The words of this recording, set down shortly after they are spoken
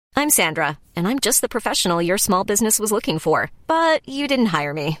I'm Sandra, and I'm just the professional your small business was looking for. But you didn't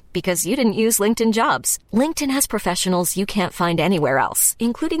hire me because you didn't use LinkedIn Jobs. LinkedIn has professionals you can't find anywhere else,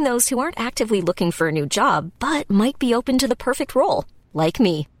 including those who aren't actively looking for a new job, but might be open to the perfect role, like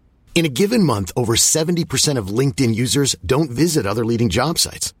me. In a given month, over 70% of LinkedIn users don't visit other leading job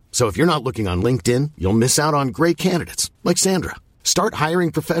sites. So if you're not looking on LinkedIn, you'll miss out on great candidates like Sandra. Start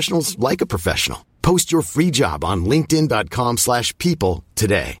hiring professionals like a professional. Post your free job on linkedin.com/people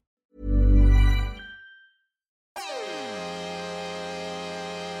today.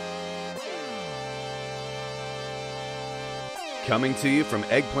 Coming to you from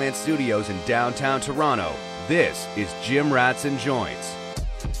Eggplant Studios in downtown Toronto, this is Jim Rats and Joints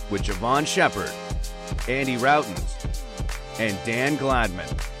with Javon Shepard, Andy Routens, and Dan Gladman.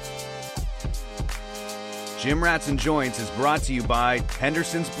 Jim Rats and Joints is brought to you by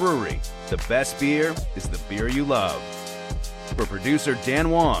Henderson's Brewery. The best beer is the beer you love. For producer Dan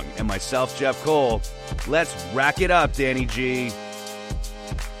Wong and myself, Jeff Cole, let's rack it up, Danny G.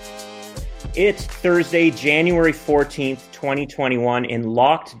 It's Thursday, January 14th, 2021 in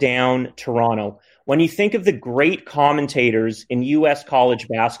locked down Toronto. When you think of the great commentators in U.S. college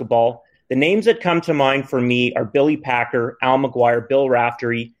basketball, the names that come to mind for me are Billy Packer, Al McGuire, Bill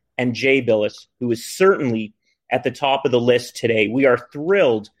Raftery, and Jay Billis, who is certainly at the top of the list today. We are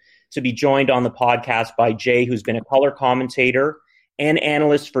thrilled to be joined on the podcast by Jay, who's been a color commentator and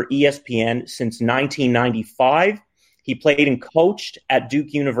analyst for ESPN since 1995. He played and coached at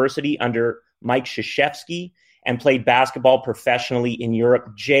Duke University under Mike Krzyzewski and played basketball professionally in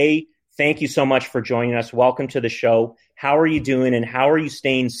Europe. Jay, thank you so much for joining us. Welcome to the show. How are you doing, and how are you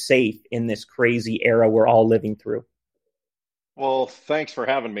staying safe in this crazy era we're all living through? Well, thanks for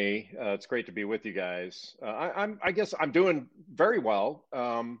having me. It's great to be with you guys. I guess I'm doing very well.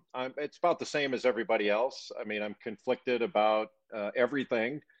 It's about the same as everybody else. I mean, I'm conflicted about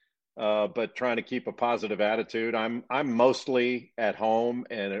everything, but trying to keep a positive attitude. I'm mostly at home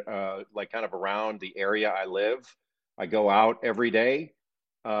and like kind of around the area I live. I go out every day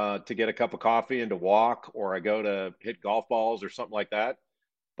to get a cup of coffee and to walk, or I go to hit golf balls or something like that.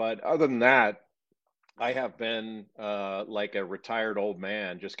 But other than that, I have been like a retired old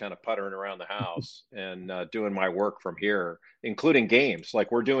man, just kind of puttering around the house and doing my work from here, including games.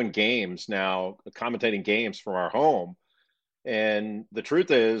 Like we're doing games now, commentating games from our home. And the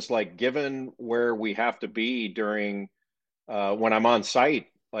truth is, like, given where we have to be during when I'm on site,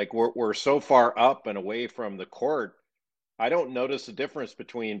 like we're so far up and away from the court, I don't notice the difference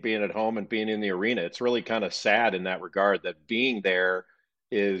between being at home and being in the arena. It's really kind of sad in that regard that being there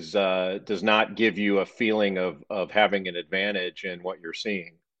is does not give you a feeling of having an advantage in what you're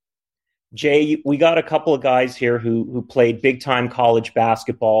seeing. Jay, we got a couple of guys here who played big time college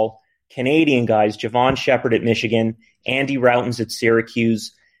basketball, Canadian guys, Javon Shepard at Michigan, Andy Routens at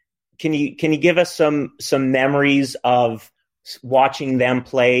Syracuse. Can you give us some memories of watching them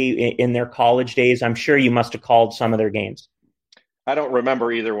play in their college days? I'm sure you must have called some of their games. I don't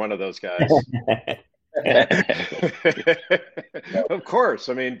remember either one of those guys. Of course.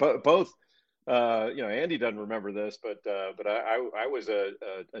 I mean, both, Andy doesn't remember this, but I was a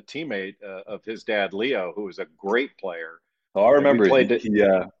teammate of his dad, Leo, who was a great player. Oh, I remember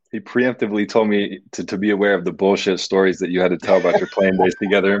he preemptively told me to be aware of the bullshit stories that you had to tell about your playing days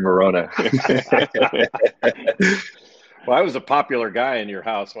together in Verona. Well, I was a popular guy in your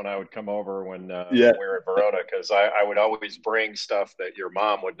house when I would come over when we were in Verona, because I would always bring stuff that your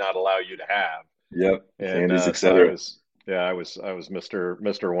mom would not allow you to have. Yep. And etc. I was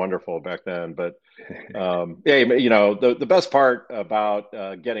Mr. Wonderful back then. But the best part about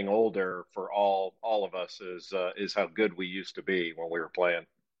getting older for all of us is how good we used to be when we were playing.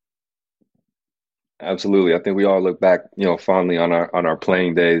 Absolutely. I think we all look back, fondly on our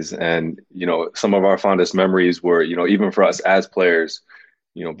playing days, and some of our fondest memories were, even for us as players,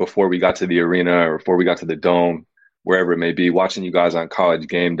 before we got to the arena or before we got to the dome, wherever it may be, watching you guys on College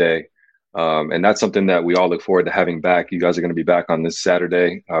Game Day. And that's something that we all look forward to having back. You guys are going to be back on this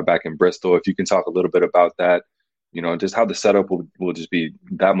Saturday, back in Bristol. If you can talk a little bit about that, just how the setup will just be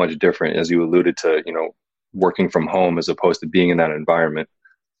that much different, as you alluded to, working from home as opposed to being in that environment.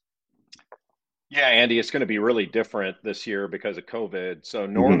 Yeah, Andy, it's going to be really different this year because of COVID. So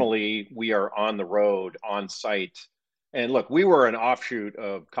normally we are on the road, on site. And look, we were an offshoot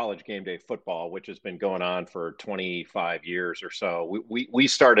of College Game Day football, which has been going on for 25 years or so. We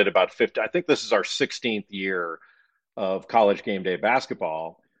started about 50. I think this is our 16th year of College Game Day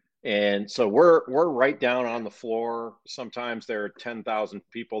basketball. And so we're right down on the floor. Sometimes there are 10,000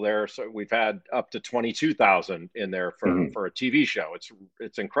 people there. So we've had up to 22,000 in there for a TV show.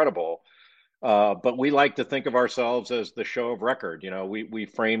 It's incredible. But we like to think of ourselves as the show of record. We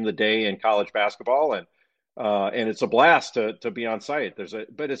frame the day in college basketball, and it's a blast to be on site.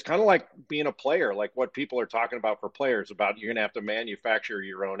 But it's kind of like being a player, like what people are talking about for players, about you're going to have to manufacture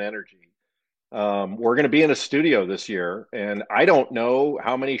your own energy. We're going to be in a studio this year, and I don't know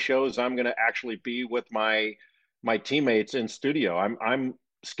how many shows I'm going to actually be with my teammates in studio. I'm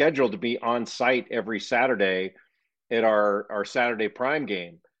scheduled to be on site every Saturday at our Saturday prime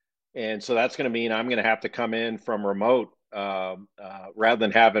game. And so that's going to mean I'm going to have to come in from remote rather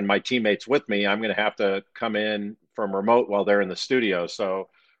than having my teammates with me. I'm going to have to come in from remote while they're in the studio. So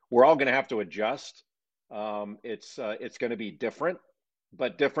we're all going to have to adjust. It's going to be different,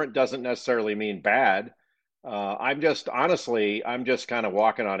 but different doesn't necessarily mean bad. I'm just kind of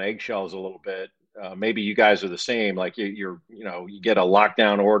walking on eggshells a little bit. Maybe you guys are the same. Like you get a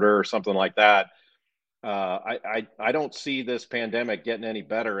lockdown order or something like that. I don't see this pandemic getting any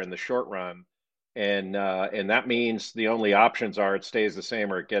better in the short run, and that means the only options are it stays the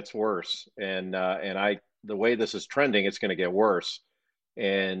same or it gets worse. And the way this is trending, it's going to get worse.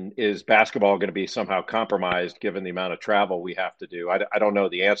 And is basketball going to be somehow compromised given the amount of travel we have to do? I don't know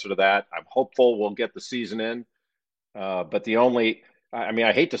the answer to that. I'm hopeful we'll get the season in, but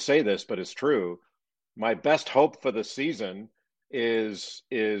I hate to say this, but it's true. My best hope for the season is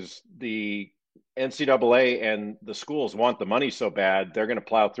the NCAA and the schools want the money so bad, they're going to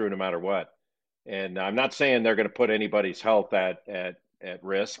plow through no matter what. And I'm not saying they're going to put anybody's health at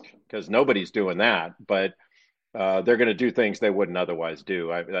risk, because nobody's doing that, but they're going to do things they wouldn't otherwise do.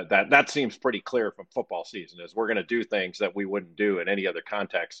 That seems pretty clear from football season, is we're going to do things that we wouldn't do in any other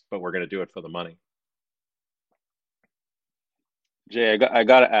context, but we're going to do it for the money. Jay, I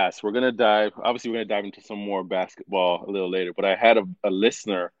got to ask, we're going to dive into some more basketball a little later, but I had a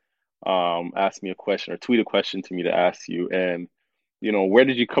listener ask me a question or tweet a question to me to ask you. And, where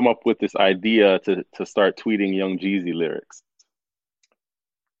did you come up with this idea to start tweeting Young Jeezy lyrics?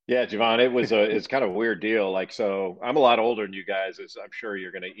 Yeah, Javon, it's kind of a weird deal. Like, so I'm a lot older than you guys, as I'm sure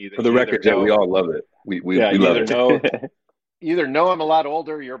you're going to either. For the record, Jay, we all love it. We love it. Either know I'm a lot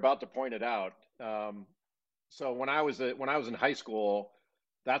older, or you're about to point it out. So when I was in high school,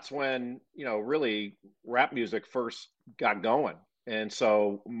 that's when, really rap music first got going. And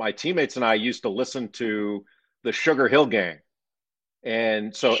so my teammates and I used to listen to the Sugar Hill Gang.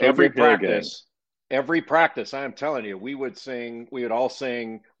 And so every practice, I'm telling you, we would all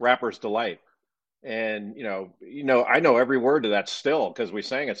sing Rapper's Delight. And, I know every word to that still because we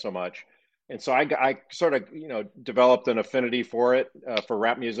sang it so much. And so I sort of, developed an affinity for it, for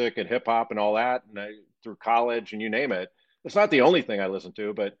rap music and hip hop and all that. And through college and you name it. It's not the only thing I listen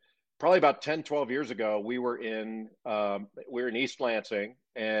to, but probably about 10, 12 years ago, we were in East Lansing,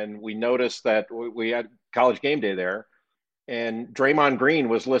 and we noticed that we had College Game Day there, and Draymond Green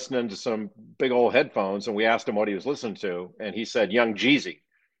was listening to some big old headphones, and we asked him what he was listening to, and he said Young Jeezy.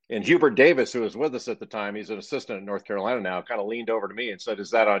 And Hubert Davis, who was with us at the time, he's an assistant in North Carolina now, kind of leaned over to me and said, "Is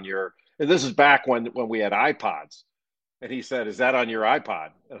that on your?" And this is back when we had iPods, and he said, "Is that on your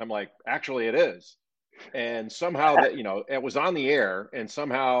iPod?" And I'm like, "Actually, it is." And somehow that, it was on the air, and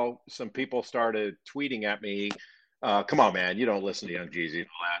somehow some people started tweeting at me, "Come on, man, you don't listen to Young Jeezy and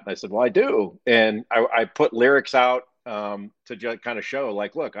all that." And I said, "Well, I do." And I put lyrics out to just kind of show,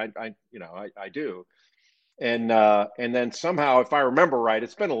 like, look, I do. And then somehow, if I remember right,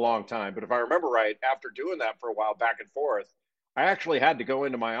 it's been a long time, but if I remember right, after doing that for a while back and forth, I actually had to go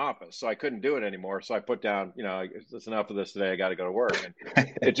into my office, so I couldn't do it anymore. So I put down, it's enough of this today. I got to go to work.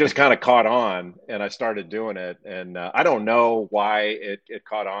 And it just kind of caught on, and I started doing it. And I don't know why it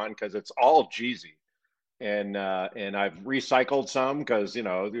caught on, because it's all Jeezy. And I've recycled some because,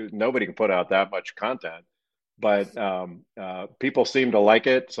 nobody can put out that much content. But people seem to like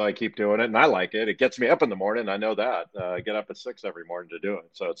it, so I keep doing it, and I like it. It gets me up in the morning. I know that. I get up at 6 every morning to do it,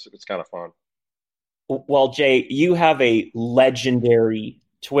 so it's kind of fun. Well, Jay, you have a legendary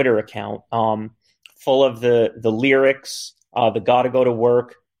Twitter account full of the lyrics, the gotta go to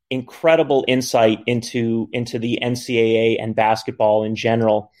work, incredible insight into the NCAA and basketball in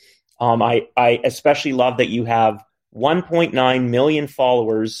general. I especially love that you have 1.9 million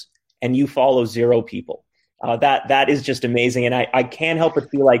followers and you follow 0 people. That is just amazing. And I can't help but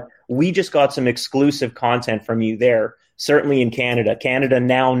feel like we just got some exclusive content from you there, certainly in Canada. Canada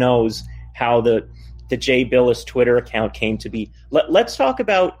now knows how the Jay Bilas Twitter account came to be. Let's talk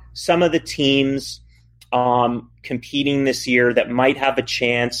about some of the teams competing this year that might have a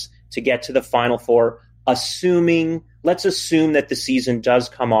chance to get to the Final Four, let's assume that the season does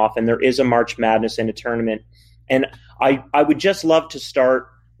come off and there is a March Madness and a tournament. And I would just love to start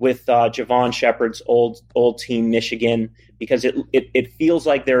with Javon Shepard's old team, Michigan, because it feels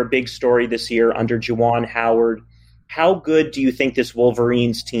like they're a big story this year under Juwan Howard. How good do you think this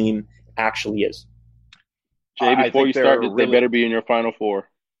Wolverines team actually is? Jay, before you start, they better be in your Final Four.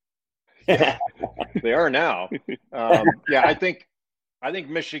 They are now. Yeah, I think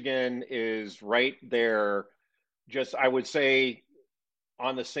Michigan is right there. Just, I would say,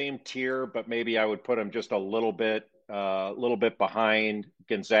 on the same tier, but maybe I would put them just a little bit behind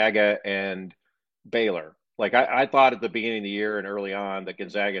Gonzaga and Baylor. Like I thought at the beginning of the year and early on that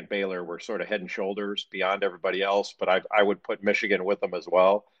Gonzaga and Baylor were sort of head and shoulders beyond everybody else, but I would put Michigan with them as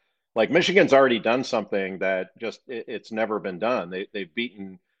well. Like Michigan's already done something that just it's never been done. They've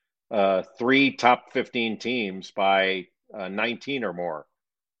beaten 3 top 15 teams by 19 or more.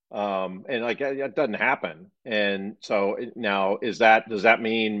 And like that doesn't happen. And so now does that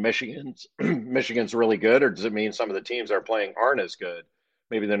mean Michigan's really good, or does it mean some of the teams they're playing aren't as good?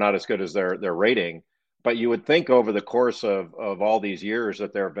 Maybe they're not as good as their rating. But you would think over the course of all these years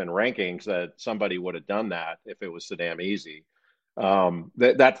that there have been rankings that somebody would have done that if it was so damn easy.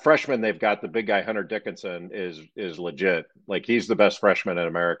 That freshman they've got, the big guy Hunter Dickinson, is legit. Like he's the best freshman in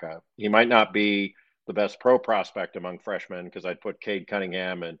America. He might not be the best pro prospect among freshmen because I'd put Cade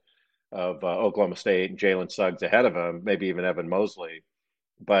Cunningham and of Oklahoma State and Jalen Suggs ahead of him, maybe even Evan Mosley.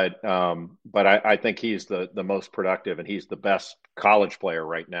 But I think he's the most productive, and he's the best college player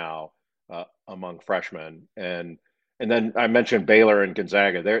right now among freshmen. And then I mentioned Baylor and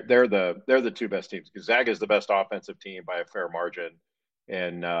Gonzaga. They're the 2 best teams. Gonzaga is the best offensive team by a fair margin,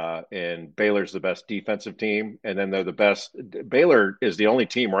 and Baylor's the best defensive team. And then they're the best. Baylor is the only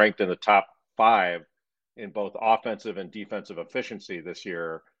team ranked in the top 5 in both offensive and defensive efficiency this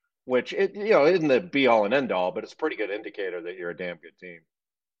year, which isn't the be all and end all, but it's a pretty good indicator that you're a damn good team.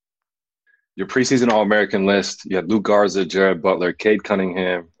 Your preseason All-American list, you had Luke Garza, Jared Butler, Cade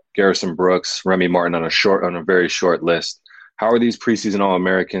Cunningham, Garrison Brooks, Remy Martin on a very short list. How are these preseason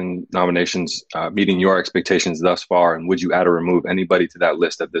All-American nominations meeting your expectations thus far, and would you add or remove anybody to that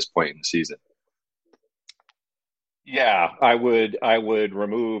list at this point in the season? Yeah, I would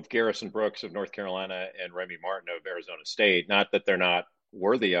remove Garrison Brooks of North Carolina and Remy Martin of Arizona State. Not that they're not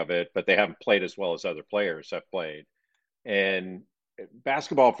worthy of it, but they haven't played as well as other players have played. And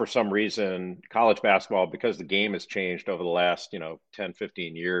basketball, for some reason, college basketball, because the game has changed over the last 10,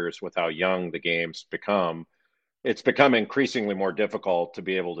 15 years with how young the game's become, it's become increasingly more difficult to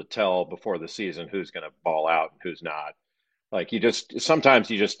be able to tell before the season who's going to ball out and who's not. Like sometimes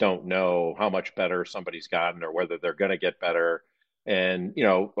you just don't know how much better somebody's gotten or whether they're going to get better. And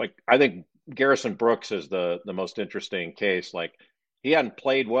like I think Garrison Brooks is the most interesting case. Like he hadn't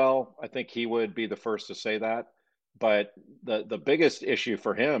played well. I think he would be the first to say that. But the biggest issue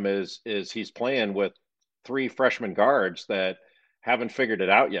for him is he's playing with 3 freshman guards that haven't figured it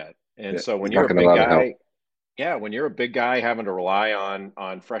out yet. And so when you're a big guy, when you're a big guy having to rely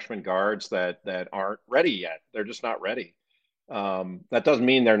on freshman guards that aren't ready yet, they're just not ready. That doesn't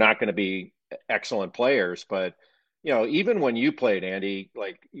mean they're not going to be excellent players, but even when you played, Andy,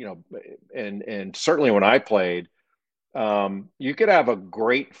 like and certainly when I played, you could have a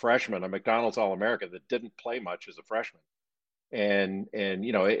great freshman, a McDonald's All-America that didn't play much as a freshman. And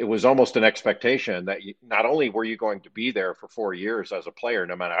it was almost an expectation that not only were you going to be there for 4 years as a player,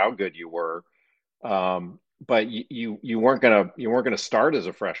 no matter how good you were, but you weren't gonna start as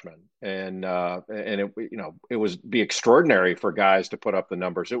a freshman. And it was be extraordinary for guys to put up the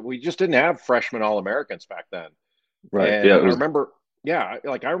numbers. We just didn't have freshman All-Americans back then. Right. And yeah. I remember. Yeah,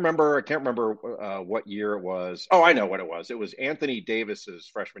 I can't remember what year it was. Oh, I know what it was. It was Anthony Davis's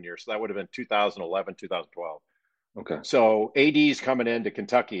freshman year. So that would have been 2011, 2012. Okay. So AD's coming into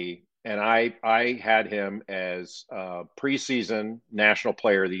Kentucky, and I had him as preseason National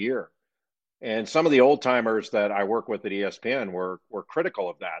Player of the Year. And some of the old timers that I work with at ESPN were critical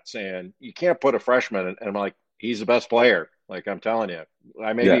of that, saying you can't put a freshman. And I'm like, he's the best player. Like I'm telling you,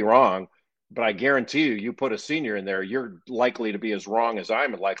 I may be wrong. But I guarantee you put a senior in there, you're likely to be as wrong as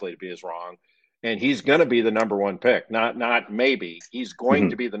I'm likely to be as wrong. And he's going to be the number 1 pick, not maybe. He's going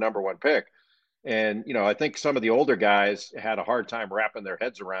to be the number 1 pick. And, I think some of the older guys had a hard time wrapping their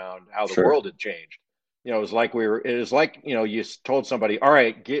heads around how the world had changed. It was like you told somebody, all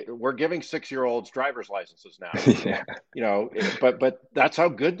right, we're giving 6-year-olds driver's licenses now, but that's how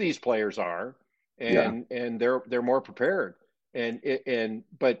good these players are. And they're more prepared.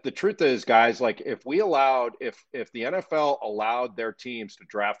 But the truth is, guys, like if the NFL allowed their teams to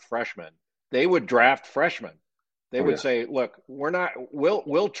draft freshmen, they would draft freshmen. They would say, look,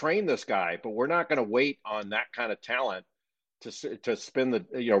 we'll train this guy, but we're not going to wait on that kind of talent to spin the,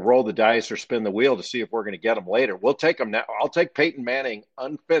 roll the dice or spin the wheel to see if we're going to get them later. We'll take them now. I'll take Peyton Manning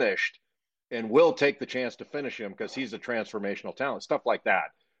unfinished, and we'll take the chance to finish him because he's a transformational talent. Stuff like that.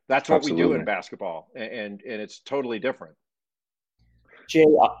 That's what we do in basketball, and it's totally different. Jay,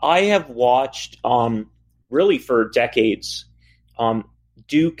 I have watched really for decades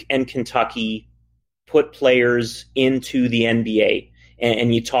Duke and Kentucky put players into the NBA,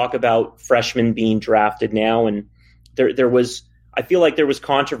 and you talk about freshmen being drafted now, and there was, I feel like there was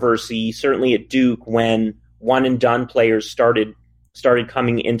controversy certainly at Duke when one and done players started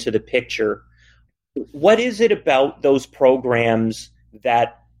coming into the picture. What is it about those programs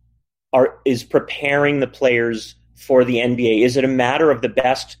that is preparing the players for the NBA? Is it a matter of the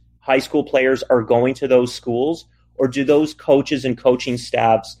best high school players are going to those schools, or do those coaches and coaching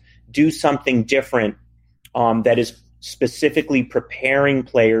staffs do something different that is specifically preparing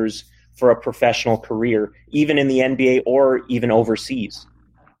players for a professional career, even in the NBA or even overseas?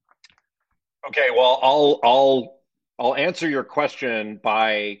 Okay, well, I'll answer your question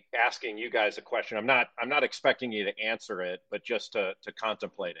by asking you guys a question. I'm not expecting you to answer it, but just to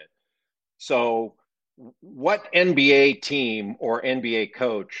contemplate it. So, what NBA team or NBA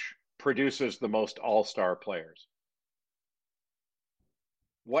coach produces the most all-star players?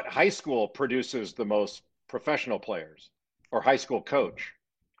 What high school produces the most professional players or high school coach?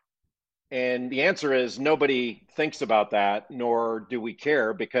 And the answer is nobody thinks about that, nor do we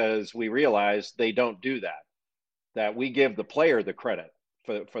care, because we realize they don't do that we give the player the credit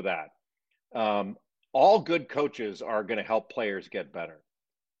for that. All good coaches are going to help players get better.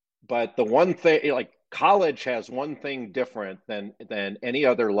 But the one thing, like college has one thing different than any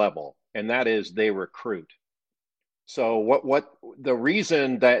other level, and that is they recruit. So what the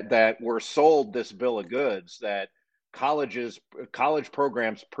reason that we're sold this bill of goods that college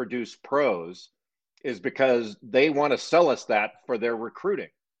programs produce pros is because they want to sell us that for their recruiting.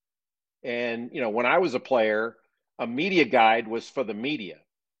 And when I was a player, a media guide was for the media.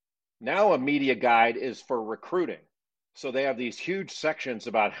 Now a media guide is for recruiting. So they have these huge sections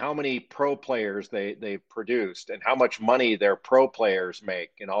about how many pro players they've produced and how much money their pro players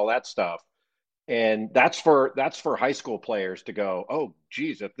make and all that stuff. And that's for high school players to go, oh,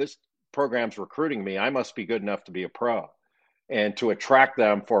 geez, if this program's recruiting me, I must be good enough to be a pro, and to attract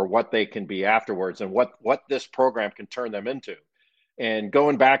them for what they can be afterwards and what this program can turn them into. And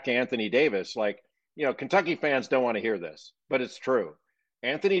going back to Anthony Davis, Kentucky fans don't want to hear this, but it's true.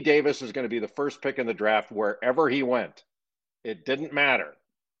 Anthony Davis is going to be the first pick in the draft wherever he went. It didn't matter.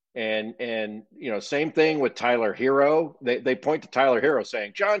 And same thing with Tyler Hero. They point to Tyler Hero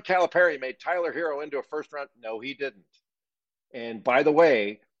saying, John Calipari made Tyler Hero into a first round. No, he didn't. And by the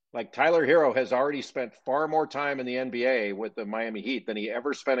way, Tyler Hero has already spent far more time in the NBA with the Miami Heat than he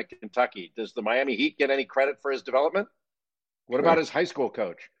ever spent at Kentucky. Does the Miami Heat get any credit for his development? What about his high school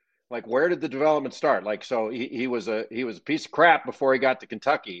coach? Where did the development start? So he was a piece of crap before he got to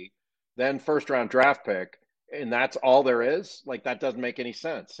Kentucky, then first round draft pick, and that's all there is. That doesn't make any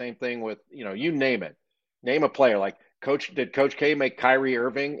sense. Same thing with, you name it. Name a player. Did Coach K make Kyrie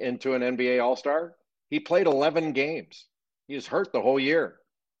Irving into an NBA All-Star? He played 11 games. He was hurt the whole year.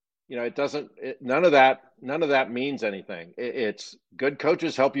 None of that means anything. It's good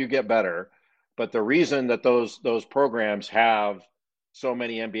coaches help you get better, but the reason that those programs have so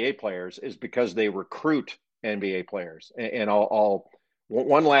many NBA players is because they recruit NBA players. And I'll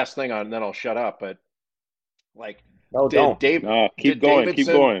one last thing on, and then I'll shut up. But keep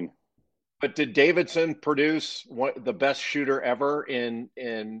going. But did Davidson produce the best shooter ever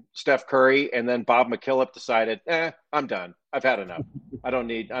in Steph Curry, and then Bob McKillop decided, I'm done. I've had enough. I don't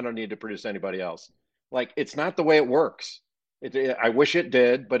need to produce anybody else. It's not the way it works. I wish it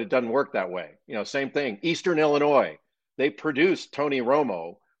did, but it doesn't work that way. Same thing. Eastern Illinois, they produced Tony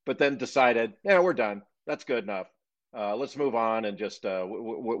Romo, but then decided, we're done. That's good enough. Let's move on and just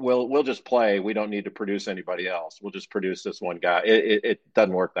we'll just play. We don't need to produce anybody else. We'll just produce this one guy. It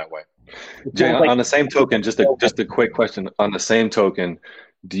doesn't work that way. Jay, on the same token, just a quick question. On the same token,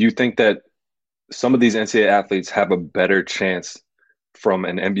 do you think that some of these NCAA athletes have a better chance from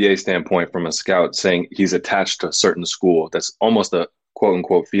an NBA standpoint, from a scout saying he's attached to a certain school that's almost a quote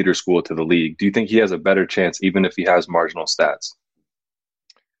unquote feeder school to the league? Do you think he has a better chance even if he has marginal stats?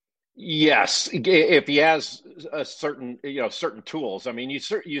 Yes, if he has a certain tools. I mean, you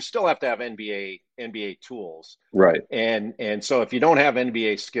still have to have NBA tools, right? And so if you don't have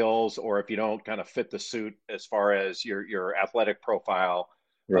NBA skills, or if you don't kind of fit the suit as far as your athletic profile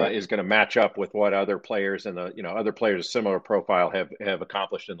is going to match up with what other players and other players of similar profile have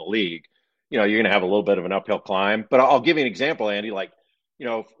accomplished in the league, you're going to have a little bit of an uphill climb. But I'll give you an example, Andy.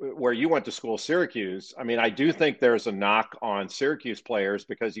 where you went to school, Syracuse. I mean, I do think there's a knock on Syracuse players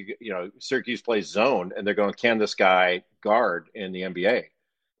because Syracuse plays zone, and they're going, can this guy guard in the NBA?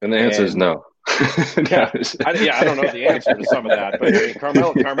 And the answer is no. Yeah, I don't know the answer to some of that, but I mean,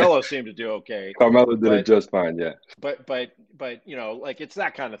 Carmelo seemed to do okay. Carmelo did it just fine, yeah. But like it's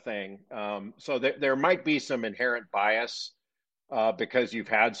that kind of thing. So there might be some inherent bias because you've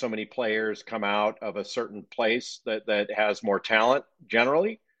had so many players come out of a certain place that has more talent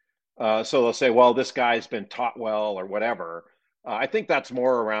generally. So they'll say, well, this guy's been taught well or whatever. I think that's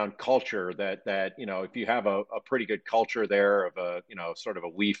more around culture that if you have a pretty good culture there of a sort of a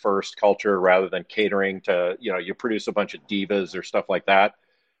we first culture rather than catering to you produce a bunch of divas or stuff like that.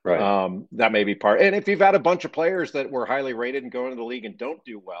 Right. That may be part. And if you've had a bunch of players that were highly rated and go into the league and don't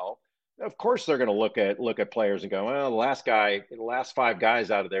do well, of course they're going to look at players and go, well, the last 5 guys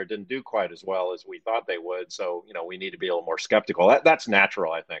out of there didn't do quite as well as we thought they would. So we need to be a little more skeptical. That's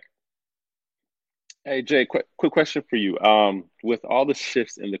natural, I think. Hey Jay, quick question for you. With all the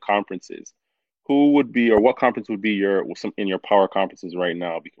shifts in the conferences, who would be or what conference would be in your power conferences right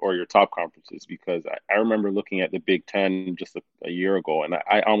now, or your top conferences? Because I remember looking at the Big Ten just a year ago, and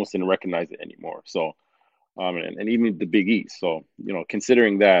I almost didn't recognize it anymore. So, and even the Big East. So,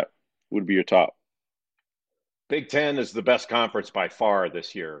 considering that, would be your top? Big Ten is the best conference by far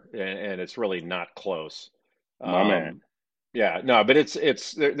this year, and it's really not close. My man. Yeah, no, but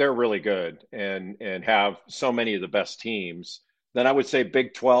they're really good and have so many of the best teams. Then I would say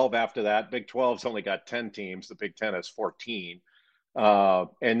Big 12 after that. Big 12's only got 10 teams. The Big Ten has 14.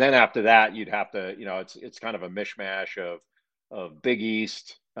 And then after that, you'd have to, it's kind of a mishmash of Big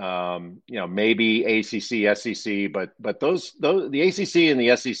East, maybe ACC, SEC, but those the ACC and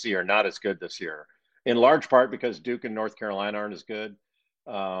the SEC are not as good this year, in large part because Duke and North Carolina aren't as good.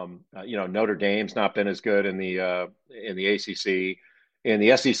 Notre Dame's not been as good in the ACC. In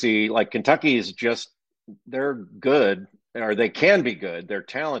the SEC, like Kentucky is they're good, or they can be good. They're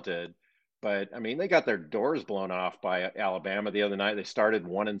talented, but I mean, they got their doors blown off by Alabama the other night. They started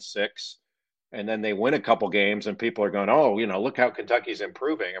 1-6, and then they win a couple games, and people are going, "Oh, look how Kentucky's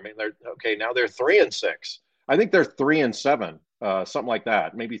improving." I mean, they're okay now. They're 3-6. I think they're 3-7, something like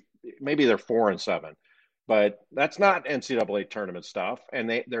that. Maybe they're 4-7. But that's not NCAA tournament stuff,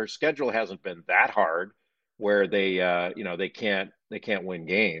 and their schedule hasn't been that hard where they can't win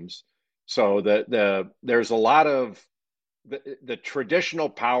games. So there's a lot of the traditional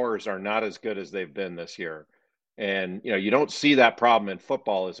powers are not as good as they've been this year, and you don't see that problem in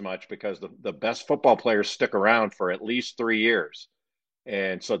football as much because the best football players stick around for at least 3 years,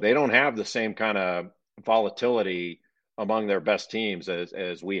 and so they don't have the same kind of volatility among their best teams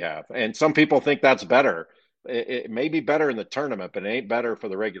as we have. And some people think that's better. It may be better in the tournament, but it ain't better for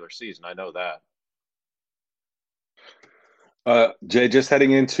the regular season. I know that. Jay, just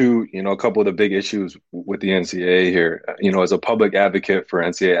heading into, a couple of the big issues with the NCAA here, as a public advocate for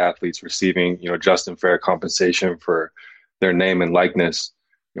NCAA athletes receiving, just and fair compensation for their name and likeness,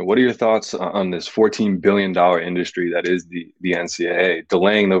 what are your thoughts on this $14 billion industry that is the NCAA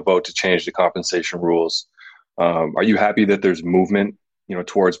delaying the vote to change the compensation rules? Are you happy that there's movement,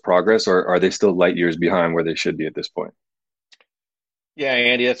 towards progress, or are they still light years behind where they should be at this point? Yeah,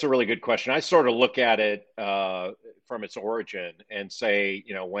 Andy, that's a really good question. I sort of look at it from its origin and say,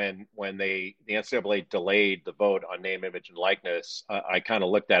 when the NCAA delayed the vote on name, image, and likeness, I kind of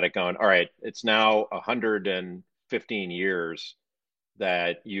looked at it going, all right, it's now 115 years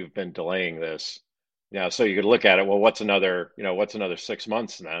that you've been delaying this. So you could look at it. Well, what's another 6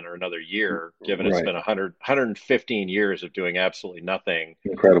 months then, or another year, given it's been 115 years of doing absolutely nothing.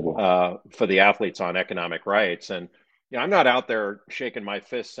 Incredible. For the athletes on economic rights. And, I'm not out there shaking my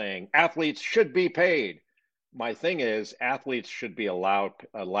fist saying athletes should be paid. My thing is athletes should be allowed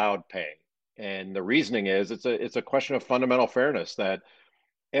pay. And the reasoning is it's a question of fundamental fairness that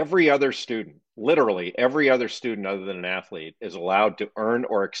every other student, literally every other student other than an athlete, is allowed to earn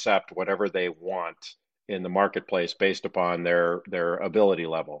or accept whatever they want in the marketplace based upon their ability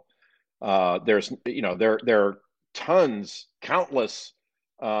level. There are countless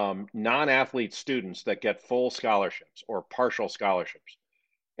non-athlete students that get full scholarships or partial scholarships,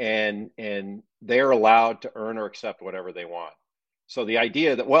 and they're allowed to earn or accept whatever they want. So the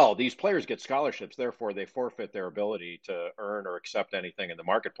idea that, well, these players get scholarships, therefore they forfeit their ability to earn or accept anything in the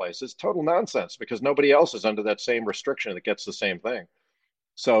marketplace is total nonsense, because nobody else is under that same restriction that gets the same thing.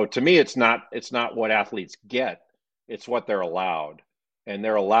 So to me, it's not what athletes get, it's what they're allowed. And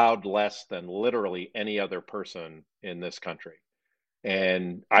they're allowed less than literally any other person in this country.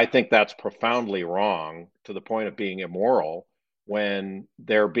 And I think that's profoundly wrong, to the point of being immoral, when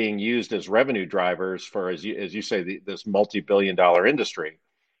they're being used as revenue drivers for, as you say, this multi-billion-dollar industry.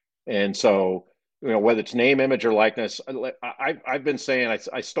 And so, whether it's name, image, or likeness, I've been saying,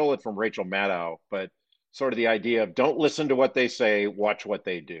 I stole it from Rachel Maddow, but sort of the idea of don't listen to what they say, watch what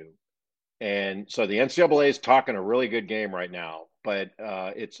they do. And so the NCAA is talking a really good game right now, but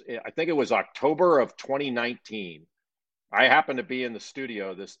I think it was October of 2019. I happened to be in the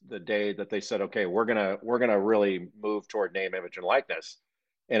studio the day that they said, okay, we're gonna really move toward name, image, and likeness.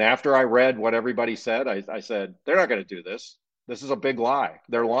 And after I read what everybody said, I said, they're not going to do this. This is a big lie.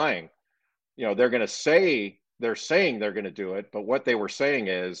 They're lying. They're saying they're going to do it, but what they were saying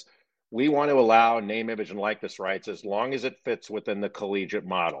is, we want to allow name, image, and likeness rights as long as it fits within the collegiate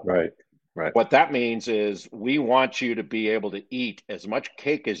model. Right. What that means is we want you to be able to eat as much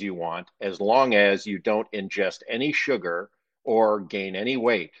cake as you want, as long as you don't ingest any sugar or gain any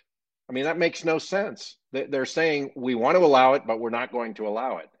weight. I mean, that makes no sense. They're saying we want to allow it, but we're not going to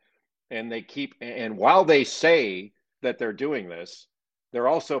allow it. And while they say that they're doing this, they're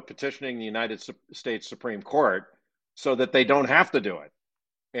also petitioning the United States Supreme Court so that they don't have to do it.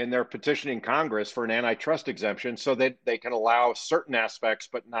 And they're petitioning Congress for an antitrust exemption so that they can allow certain aspects,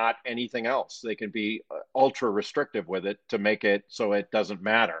 but not anything else. They can be ultra restrictive with it to make it so it doesn't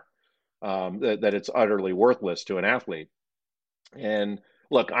matter, that it's utterly worthless to an athlete. And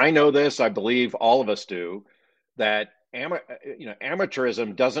look, I know this, I believe all of us do, that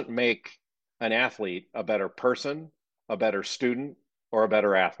amateurism doesn't make an athlete a better person, a better student, or a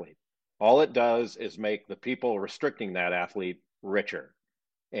better athlete. All it does is make the people restricting that athlete richer.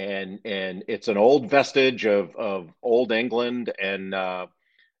 And it's an old vestige of old England and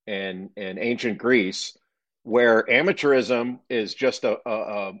ancient Greece, where amateurism is just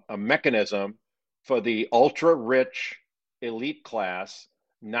a mechanism for the ultra rich elite class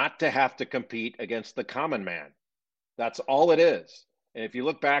not to have to compete against the common man. That's all it is. And if you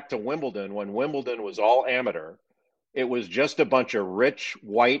look back to Wimbledon, when Wimbledon was all amateur, it was just a bunch of rich,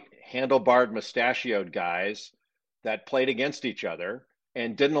 white, handlebarred, mustachioed guys that played against each other.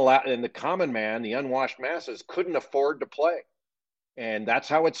 And and the common man, the unwashed masses, couldn't afford to play. And that's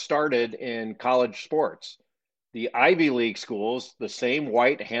how it started in college sports. The Ivy League schools, the same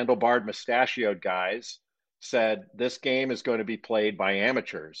white, handlebarred, mustachioed guys, said this game is going to be played by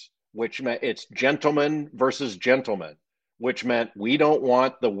amateurs, which meant it's gentlemen versus gentlemen, which meant we don't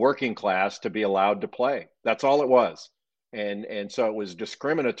want the working class to be allowed to play. That's all it was. And so it was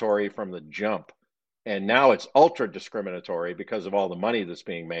discriminatory from the jump. And now it's ultra discriminatory because of all the money that's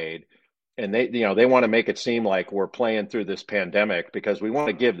being made. And they want to make it seem like we're playing through this pandemic because we want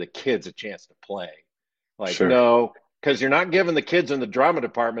to give the kids a chance to play. Like, sure. No, because you're not giving the kids in the drama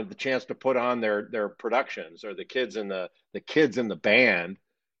department the chance to put on their productions, or the kids in the band.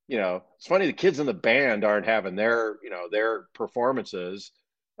 It's funny, the kids in the band aren't having their performances,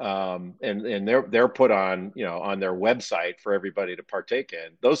 and they're put on on their website for everybody to partake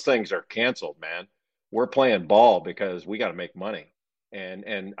in. Those things are canceled, man. We're playing ball because we got to make money.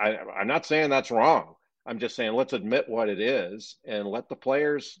 And I'm not saying that's wrong. I'm just saying, let's admit what it is and let the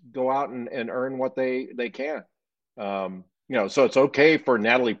players go out and earn what they can. So it's okay for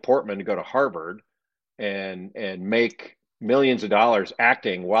Natalie Portman to go to Harvard and make millions of dollars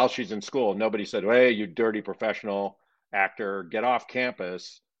acting while she's in school. Nobody said, hey, you dirty professional actor, get off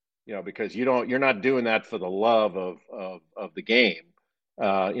campus, because you're not doing that for the love of the game.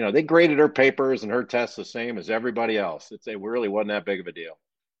 They graded her papers and her tests the same as everybody else. It really wasn't that big of a deal.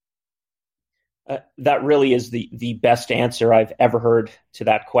 That really is the best answer I've ever heard to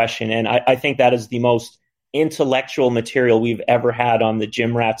that question. And I think that is the most intellectual material we've ever had on the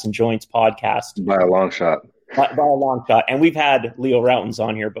Gym Rats and Joints podcast. By a long shot. By a long shot. And we've had Leo Routens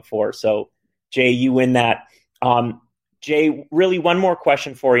on here before. So, Jay, you win that. Jay, really one more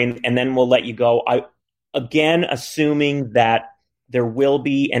question for you, and then we'll let you go. Again, assuming that there will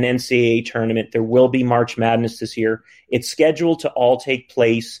be an NCAA tournament, there will be March Madness this year. It's scheduled to all take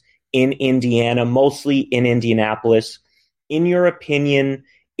place in Indiana, mostly in Indianapolis. In your opinion,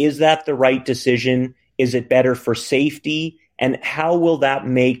 is that the right decision? Is it better for safety? And how will that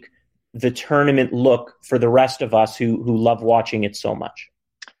make the tournament look for the rest of us who love watching it so much?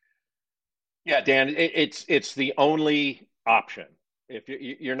 Yeah, Dan, it's the only option. If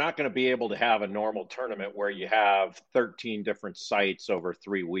you're not going to be able to have a normal tournament where you have 13 different sites over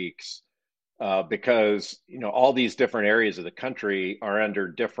 3 weeks, because all these different areas of the country are under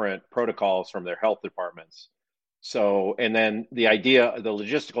different protocols from their health departments. So, and then the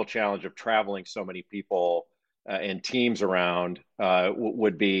logistical challenge of traveling so many people and teams around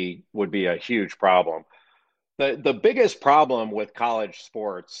would be a huge problem. The biggest problem with college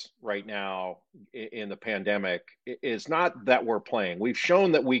sports right now in the pandemic is not that we're playing. We've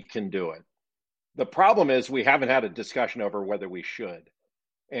shown that we can do it. The problem is we haven't had a discussion over whether we should.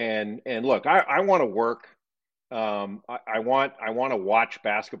 And look, I want to work. I want to watch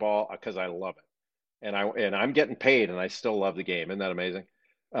basketball because I love it, and I'm getting paid, and I still love the game. Isn't that amazing?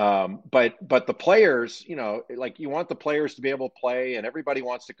 But the players, like you want the players to be able to play, and everybody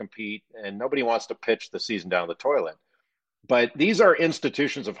wants to compete, and nobody wants to pitch the season down the toilet. But these are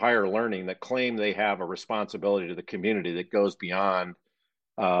institutions of higher learning that claim they have a responsibility to the community that goes beyond,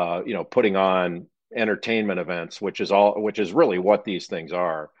 putting on entertainment events, which is really what these things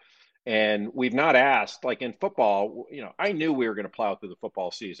are. And we've not asked, like in football, I knew we were going to plow through the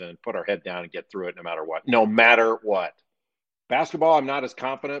football season, put our head down and get through it no matter what. Basketball, I'm not as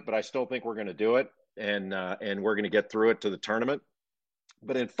confident, but I still think we're going to do it, and we're going to get through it to the tournament.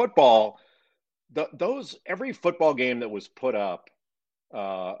 But in football, every football game that was put up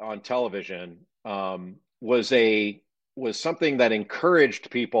on television was something that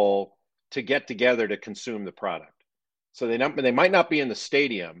encouraged people to get together to consume the product. So they might not be in the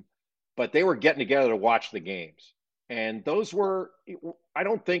stadium, but they were getting together to watch the games. And those were, I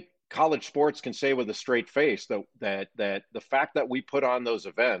don't think college sports can say with a straight face that the fact that we put on those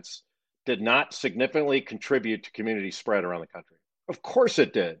events did not significantly contribute to community spread around the country. Of course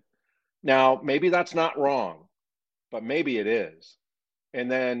it did. Now, maybe that's not wrong, but maybe it is.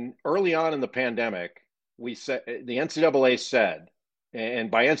 And then early on in the pandemic, the NCAA said,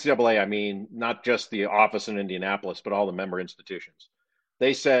 and by NCAA, I mean not just the office in Indianapolis, but all the member institutions.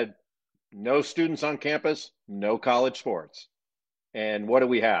 They said, no students on campus, no college sports. And what do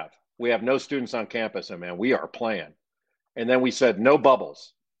we have? We have no students on campus, and man, we are playing. And then we said, no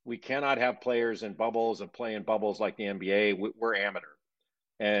bubbles. We cannot have players in bubbles and play in bubbles like the NBA. We're amateur.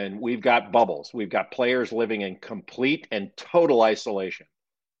 And we've got bubbles. We've got players living in complete and total isolation.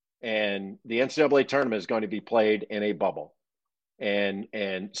 And the NCAA tournament is going to be played in a bubble. And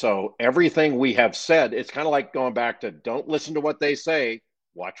so everything we have said, it's kind of like going back to don't listen to what they say,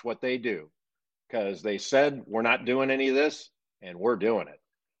 watch what they do. Because they said we're not doing any of this, and we're doing it.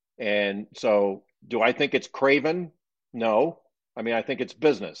 And so do I think it's craven? No. I mean, I think it's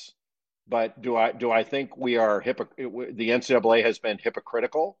business. But do I think we are the NCAA has been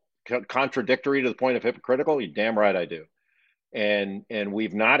hypocritical, contradictory to the point of hypocritical? You're damn right I do. And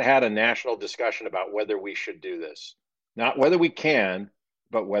we've not had a national discussion about whether we should do this. Not whether we can,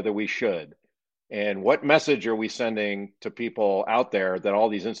 but whether we should. And what message are we sending to people out there that all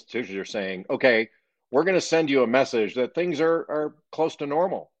these institutions are saying, okay, we're going to send you a message that things are close to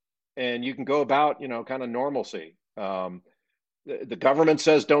normal and you can go about, kind of normalcy. The government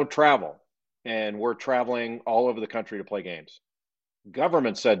says don't travel, and we're traveling all over the country to play games.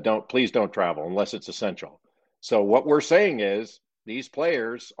 Government said please don't travel unless it's essential. So what we're saying is these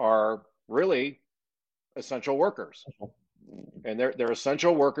players are really essential workers, and they're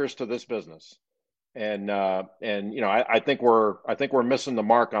essential workers to this business. And I think we're missing the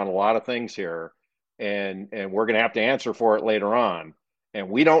mark on a lot of things here, and we're going to have to answer for it later on. And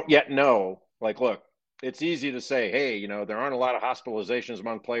we don't yet know. Like, look, it's easy to say, hey, there aren't a lot of hospitalizations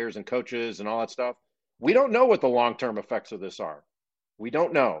among players and coaches and all that stuff. We don't know what the long-term effects of this are. We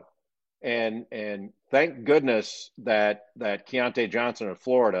don't know. And thank goodness that Keontae Johnson in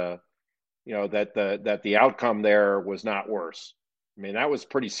Florida, that the outcome there was not worse. I mean, that was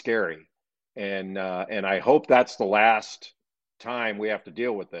pretty scary. And I hope that's the last time we have to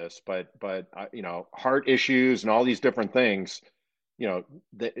deal with this. But heart issues and all these different things,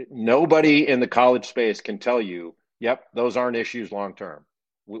 nobody in the college space can tell you, yep, those aren't issues long term.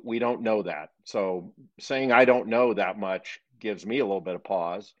 We don't know that. So saying I don't know that much gives me a little bit of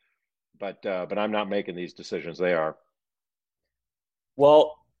pause. But I'm not making these decisions. They are.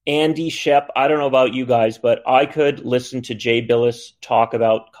 Well, Andy, Shep, I don't know about you guys, but I could listen to Jay Bilas talk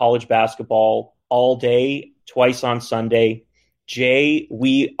about college basketball all day, twice on Sunday. Jay,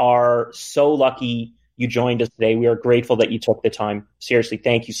 we are so lucky you joined us today. We are grateful that you took the time. Seriously,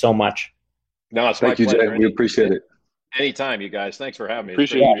 thank you so much. No, it's my pleasure. Jay. We appreciate it. Anytime, you guys. Thanks for having me.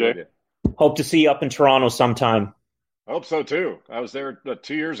 Appreciate you, Jay. Hope to see you up in Toronto sometime. I hope so, too. I was there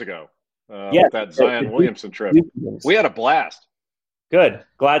 2 years ago with that Zion Williamson trip. We had a blast. Good.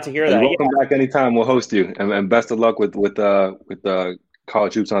 Glad to hear that. Welcome back anytime. We'll host you. And best of luck with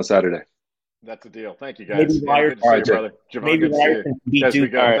college hoops on Saturday. That's the deal. Thank you, guys. Maybe Ryerson, all right, brother. Javon, maybe Ryerson can beat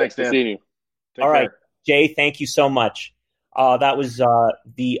Duke. All right, thanks, Dan. Seeing you. Take all right, care. Jay, thank you so much. That was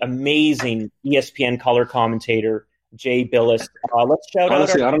the amazing ESPN color commentator, Jay Bilas. Let's shout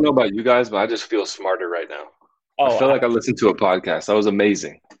Honestly, out. I don't know about you guys, but I just feel smarter right now. I feel like I listened to a podcast. That was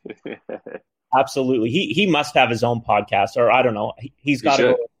amazing. Absolutely. He must have his own podcast, or I don't know. He's got to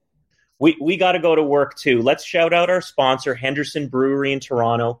go. We got to go to work too. Let's shout out our sponsor, Henderson Brewery in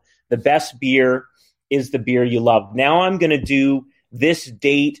Toronto. The best beer is the beer you love. Now I'm going to do this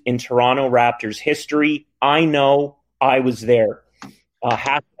date in Toronto Raptors history. I know I was there.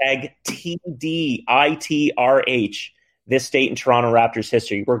 Hashtag TDITRH. This date in Toronto Raptors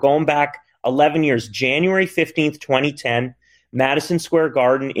history. We're going back 11 years. January 15th, 2010, Madison Square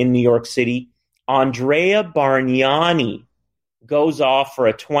Garden in New York City. Andrea Bargnani goes off for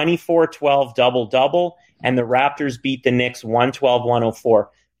a 24-12 double-double, and the Raptors beat the Knicks 112-104.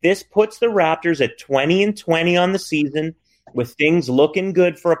 This puts the Raptors at 20-20 on the season, with things looking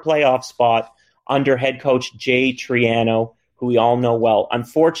good for a playoff spot under head coach Jay Triano, who we all know well.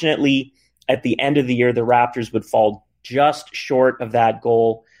 Unfortunately, at the end of the year, the Raptors would fall just short of that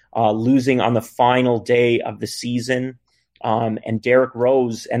goal, losing on the final day of the season. And Derrick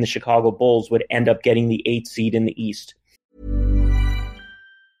Rose and the Chicago Bulls would end up getting the 8th seed in the East.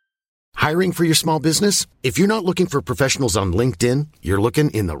 Hiring for your small business? If you're not looking for professionals on LinkedIn, you're looking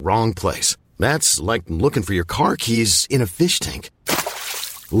in the wrong place. That's like looking for your car keys in a fish tank.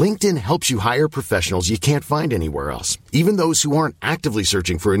 LinkedIn helps you hire professionals you can't find anywhere else, even those who aren't actively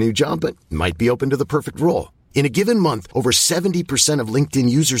searching for a new job but might be open to the perfect role. In a given month, over 70% of LinkedIn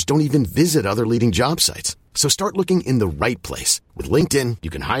users don't even visit other leading job sites. So start looking in the right place. With LinkedIn, you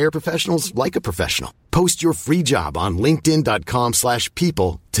can hire professionals like a professional. Post your free job on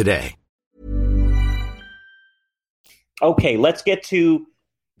linkedin.com/people today. Okay, let's get to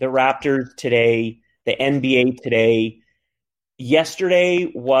the Raptors today, the NBA today.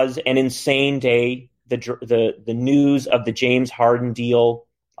 Yesterday was an insane day. The news of the James Harden deal.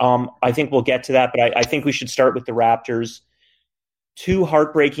 I think we'll get to that, but I think we should start with the Raptors. 2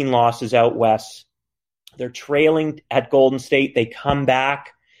 heartbreaking losses out west. They're trailing at Golden State. They come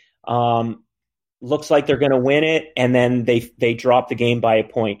back. Looks like they're going to win it, and then they drop the game by a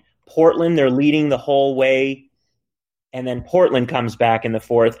point. Portland, they're leading the whole way, and then Portland comes back in the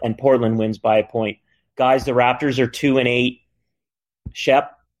 4th, and Portland wins by a point. Guys, the Raptors are 2-8.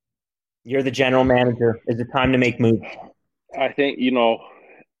 Shep, you're the general manager. Is it time to make moves? I think, you're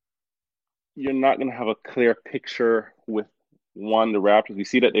not going to have a clear picture with the Raptors. We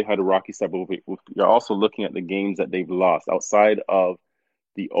see that they've had a rocky start, but you're also looking at the games that they've lost outside of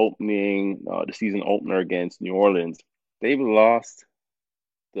the season opener against New Orleans. They've lost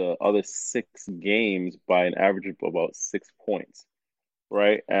the other 6 games by an average of about 6 points,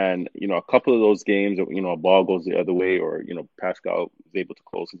 right? And, a couple of those games, a ball goes the other way, or, Pascal was able to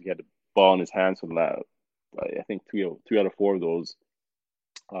close because he had the ball in his hands from that. I think 3 out of 4 of those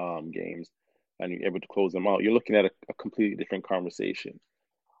games, and you're able to close them out. You're looking at a completely different conversation.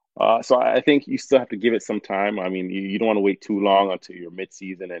 So I think you still have to give it some time. I mean, you don't want to wait too long until you're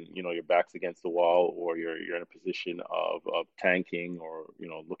mid-season and, your back's against the wall, or you're in a position of tanking, or,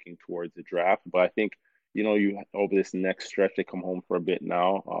 looking towards the draft. But I think, you over this next stretch, they come home for a bit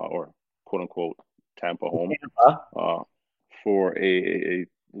now, or quote-unquote Tampa home, for a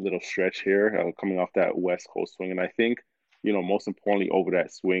little stretch here, coming off that West Coast swing. And I think, most importantly over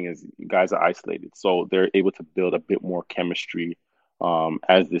that swing is guys are isolated. So they're able to build a bit more chemistry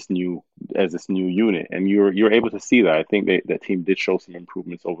as this new unit, and you're able to see that. I think that team did show some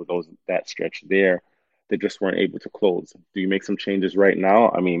improvements over that stretch there. They just weren't able to close. Do you make some changes right now?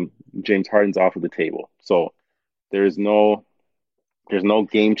 I mean, James Harden's off of the table, so there's no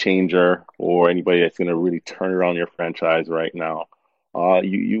game changer or anybody that's going to really turn around your franchise right now.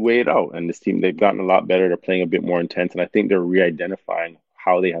 You weigh it out, and this team, they've gotten a lot better. They're playing a bit more intense, and I think they're re-identifying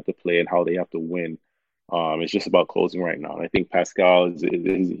how they have to play and how they have to win. It's just about closing right now. And I think Pascal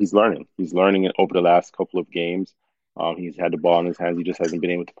he's learning. He's learning it over the last couple of games. He's had the ball in his hands. He just hasn't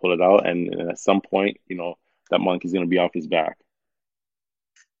been able to pull it out. And at some point, that monkey's going to be off his back.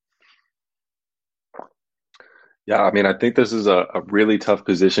 Yeah, I mean, I think this is a really tough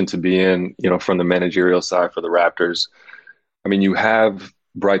position to be in, from the managerial side for the Raptors. I mean, you have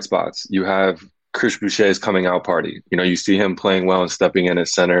bright spots. You have Chris Boucher's coming out party. You see him playing well and stepping in at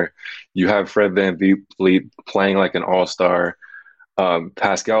center. You have Fred VanVleet playing like an all-star.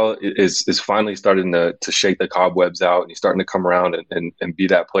 Pascal is finally starting to shake the cobwebs out, and he's starting to come around and be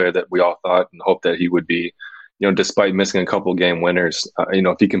that player that we all thought and hoped that he would be. Despite missing a couple game winners,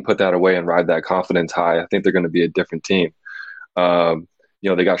 if he can put that away and ride that confidence high, I think they're going to be a different team.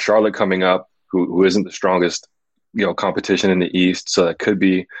 They got Charlotte coming up, who isn't the strongest competition in the East, so that could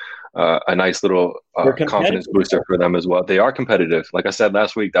be a nice little confidence booster for them as well. They are competitive. Like I said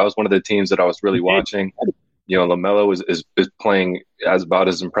last week, that was one of the teams that I was really watching. LaMelo is playing about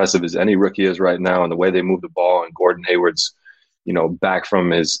as impressive as any rookie is right now, and the way they move the ball, and Gordon Hayward's back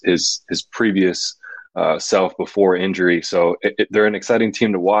from his previous self before injury. So they're an exciting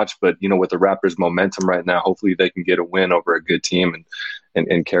team to watch, but with the Raptors' momentum right now, hopefully they can get a win over a good team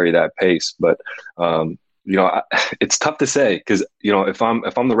and carry that pace. But it's tough to say because if I'm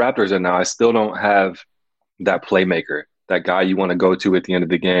the Raptors right now, I still don't have that playmaker, that guy you want to go to at the end of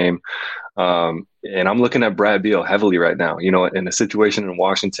the game. And I'm looking at Brad Beal heavily right now, in a situation in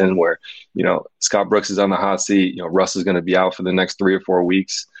Washington where, Scott Brooks is on the hot seat, Russ is going to be out for the next 3 or 4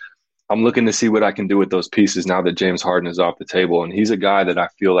 weeks. I'm looking to see what I can do with those pieces now that James Harden is off the table. And he's a guy that I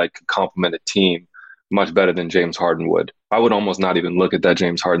feel like could complement a team much better than James Harden would. I would almost not even look at that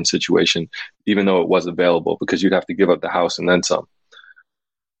James Harden situation, even though it was available, because you'd have to give up the house and then some.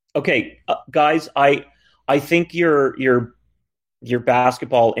 Okay, guys, I think your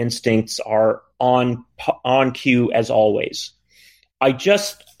basketball instincts are on cue as always. I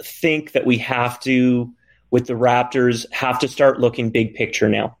just think that we have to, with the Raptors, have to start looking big picture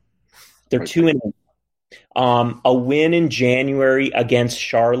now. They're 2-8. A win in January against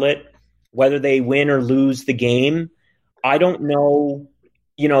Charlotte, whether they win or lose the game, I don't know.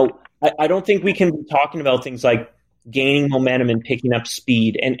 I don't think we can be talking about things like gaining momentum and picking up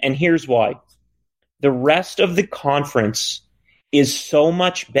speed. And here's why. The rest of the conference is so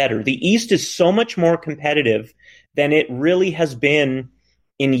much better. The East is so much more competitive than it really has been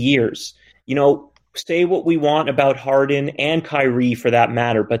in years. Say what we want about Harden and Kyrie for that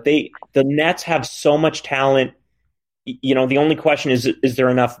matter, but the Nets have so much talent. The only question is there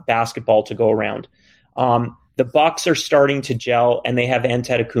enough basketball to go around? The Bucks are starting to gel, and they have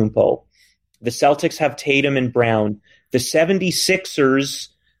Antetokounmpo. The Celtics have Tatum and Brown. The 76ers,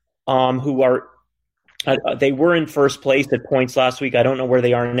 who are they were in first place at points last week. I don't know where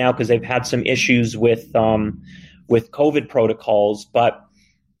they are now because they've had some issues with COVID protocols, but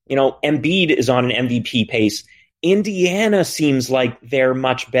Embiid is on an MVP pace. Indiana seems like they're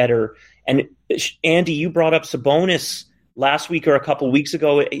much better. And Andy, you brought up Sabonis last week or a couple weeks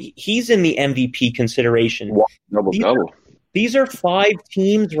ago. He's in the MVP consideration. These are 5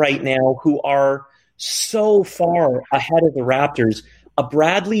 teams right now who are so far ahead of the Raptors. A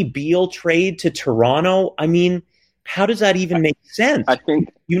Bradley Beal trade to Toronto. I mean, how does that even make sense? I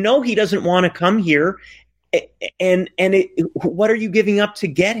think he doesn't want to come here. What are you giving up to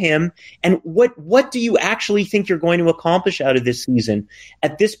get him? And what do you actually think you're going to accomplish out of this season?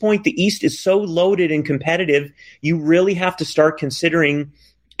 At this point, the East is so loaded and competitive, you really have to start considering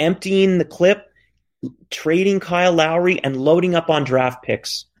emptying the clip, trading Kyle Lowry, and loading up on draft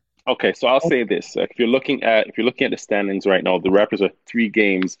picks. Okay, so I'll say this: if you're looking at the standings right now, the Raptors are 3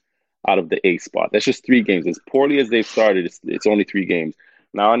 games out of the 8th spot. That's just 3 games. As poorly as they've started, it's only 3 games.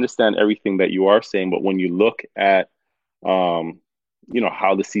 Now, I understand everything that you are saying, but when you look at, how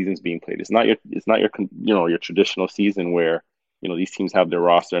the season's being played, it's not your traditional season where, these teams have their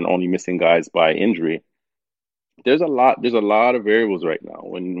roster and only missing guys by injury. There's a lot of variables right now.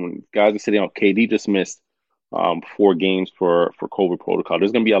 When guys are sitting out, KD just missed 4 games for COVID protocol.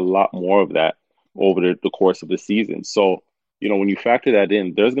 There's going to be a lot more of that over the course of the season. So, when you factor that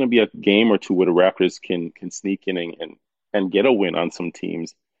in, there's going to be a game or two where the Raptors can sneak in and get a win on some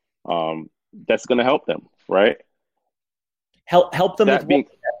teams. That's going to help them, right? Help them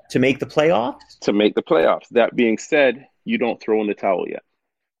to make the playoffs? To make the playoffs. That being said, you don't throw in the towel yet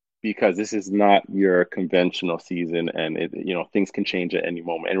because this is not your conventional season, and things can change at any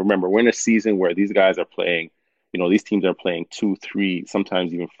moment. And remember, we're in a season where these guys are playing, these teams are playing 2, 3,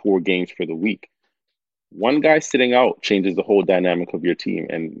 sometimes even 4 games for the week. One guy sitting out changes the whole dynamic of your team.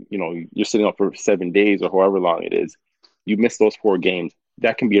 And, you're sitting out for 7 days or however long it is. You miss those 4 games.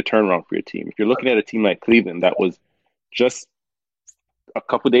 That can be a turnaround for your team. If you're looking at a team like Cleveland, that was just a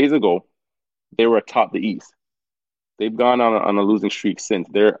couple of days ago, they were atop the East. They've gone on a losing streak since.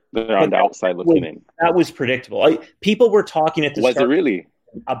 They're on the outside looking in. That was predictable. People were talking at the start.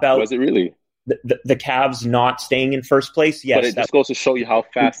 Was it really? The Cavs not staying in first place? Yes. But it just goes to show you how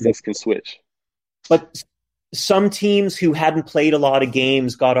fast things can switch. But some teams who hadn't played a lot of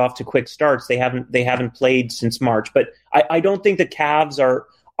games got off to quick starts. They haven't played since March. But I don't think the Cavs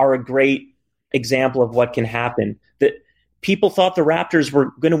are a great example of what can happen. That people thought the Raptors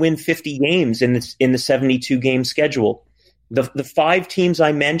were going to win 50 games in the 72-game schedule. The 5 teams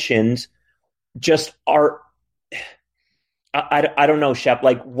I mentioned just are. I don't know, Shep.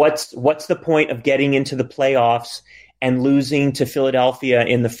 Like, what's the point of getting into the playoffs and losing to Philadelphia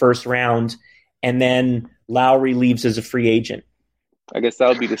in the first round, and then Lowry leaves as a free agent? I guess that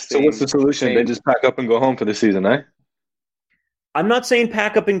would be the same. So what's the solution? They just pack up and go home for the season, eh? I'm not saying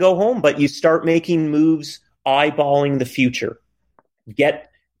pack up and go home, but you start making moves, eyeballing the future.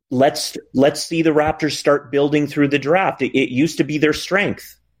 let's see the Raptors start building through the draft. It used to be their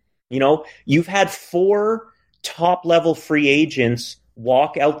strength. You've had 4 top-level free agents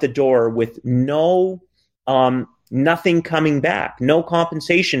walk out the door with nothing coming back, no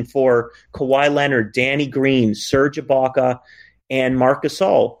compensation for Kawhi Leonard, Danny Green, Serge Ibaka, and Marc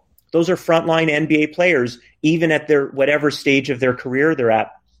Gasol. Those are frontline NBA players, even at their whatever stage of their career they're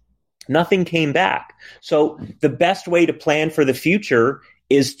at. Nothing came back. So the best way to plan for the future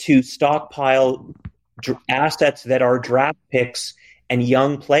is to stockpile assets that are draft picks and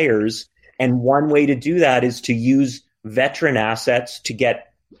young players. And one way to do that is to use veteran assets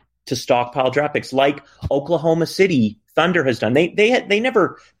to stockpile draft picks, like Oklahoma City Thunder has done. They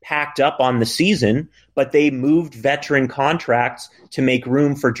never packed up on the season, but they moved veteran contracts to make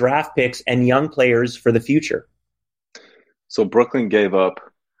room for draft picks and young players for the future. So Brooklyn gave up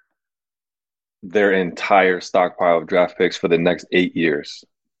their entire stockpile of draft picks for the next 8 years,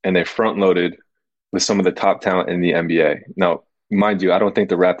 and they front-loaded with some of the top talent in the NBA. Now, mind you, I don't think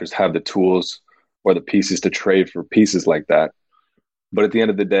the Raptors have the tools or the pieces to trade for pieces like that. But at the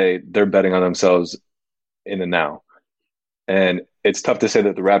end of the day, they're betting on themselves in the now. And it's tough to say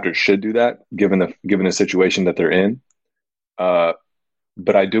that the Raptors should do that, given the situation that they're in.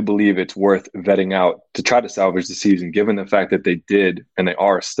 But I do believe it's worth vetting out to try to salvage the season, given the fact that they did and they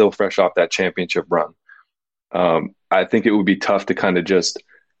are still fresh off that championship run. I think it would be tough to kind of just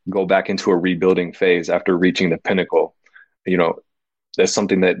go back into a rebuilding phase after reaching the pinnacle. That's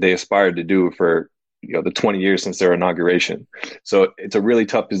something that they aspired to do for the 20 years since their inauguration. So it's a really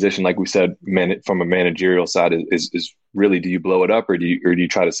tough position. Like we said, from a managerial side is really, do you blow it up or do you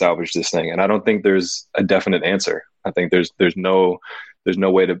try to salvage this thing? And I don't think there's a definite answer. I think there's no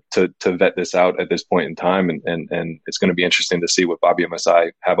way to vet this out at this point in time. And it's going to be interesting to see what Bobby and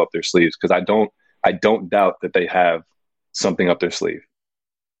Masai have up their sleeves. Cause I don't doubt that they have something up their sleeve.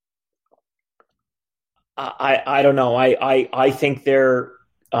 I don't know. I think they're,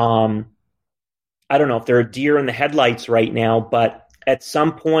 I don't know if they're a deer in the headlights right now, but at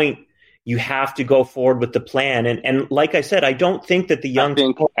some point you have to go forward with the plan. And like I said, I don't think that the young...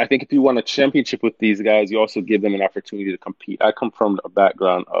 I think if you won a championship with these guys, you also give them an opportunity to compete. I come from a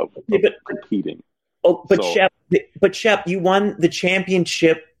background of competing. But Shep, you won the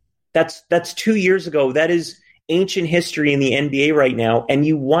championship. That's 2 years ago. That is ancient history in the NBA right now. And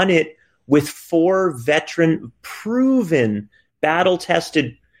you won it with 4 veteran, proven,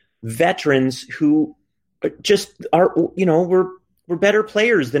 battle-tested veterans who just are, we're better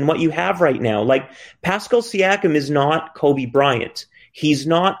players than what you have right now. Like Pascal Siakam is not Kobe Bryant. He's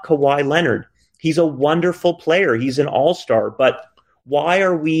not Kawhi Leonard. He's a wonderful player. He's an all-star. But why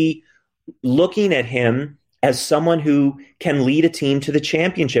are we looking at him as someone who can lead a team to the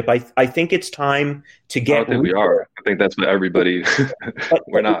championship? I think it's time to get... I don't think we are. I think that's what everybody...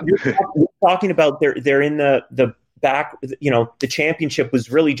 We're not. You're talking about they're in the back, the championship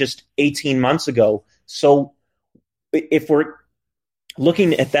was really just 18 months ago. So if we're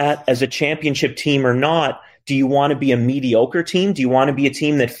looking at that as a championship team or not, do you want to be a mediocre team? Do you want to be a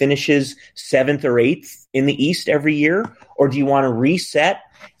team that finishes 7th or 8th in the East every year? Or do you want to reset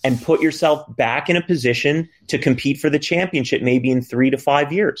and put yourself back in a position to compete for the championship maybe in 3 to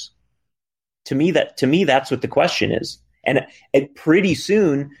 5 years? To me, that's what the question is. And pretty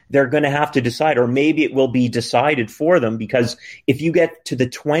soon they're going to have to decide, or maybe it will be decided for them, because if you get to the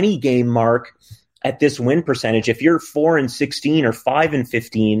 20 game mark at this win percentage, if you're 4-16 or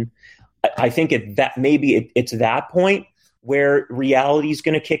 5-15, I think it's that point where reality is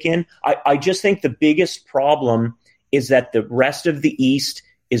going to kick in. I just think the biggest problem is that the rest of the East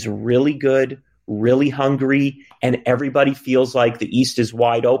is really good, really hungry, and everybody feels like the East is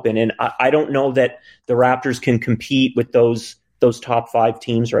wide open. And I don't know that the Raptors can compete with those top 5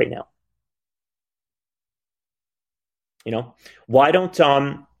 teams right now. Why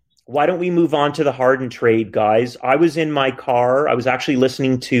don't we move on to the Harden trade, guys? I was in my car. I was actually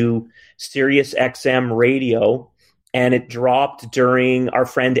listening to Sirius XM radio, and it dropped during our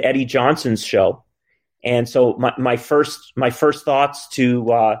friend Eddie Johnson's show. And so my first thoughts to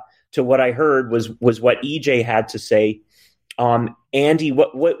what I heard was what EJ had to say. Andy,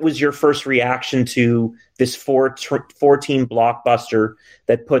 what was your first reaction to this 4-team blockbuster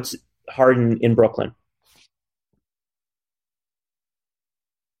that puts Harden in Brooklyn?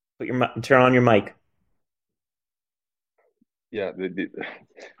 Turn on your mic. Yeah,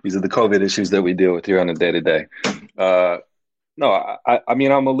 these are the COVID issues that we deal with here on a day-to-day. No, I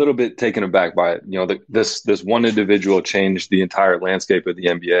mean, I'm a little bit taken aback by it. This one individual changed the entire landscape of the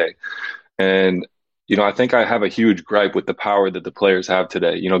NBA. And, I think I have a huge gripe with the power that the players have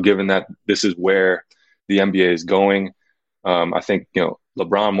today, given that this is where the NBA is going. I think,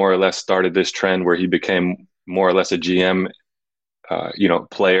 LeBron more or less started this trend where he became more or less a GM,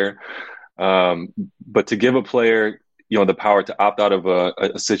 player. But to give a player, the power to opt out of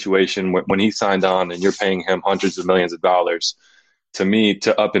a situation when he signed on and you're paying him hundreds of millions of dollars, to me,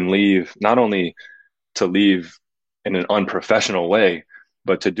 to up and leave, not only to leave in an unprofessional way,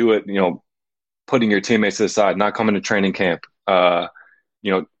 but to do it, putting your teammates to the side, not coming to training camp,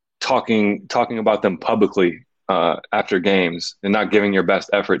 talking about them publicly after games and not giving your best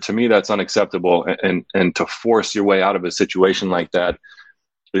effort. To me, that's unacceptable. And to force your way out of a situation like that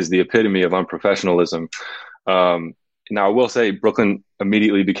is the epitome of unprofessionalism. Now, I will say Brooklyn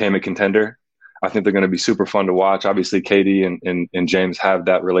immediately became a contender. I think they're going to be super fun to watch. Obviously, KD and James have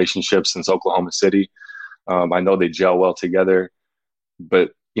that relationship since Oklahoma City. I know they gel well together.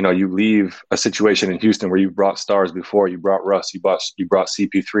 But, you leave a situation in Houston where you've brought stars before. You brought Russ, you brought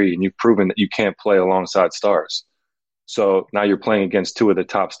CP3, and you've proven that you can't play alongside stars. So now you're playing against two of the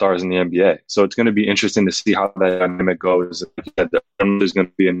top stars in the NBA. So it's going to be interesting to see how that dynamic goes. There's going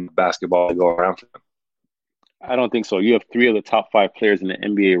to be in basketball to go around for them. I don't think so. You have 3 of the top 5 players in the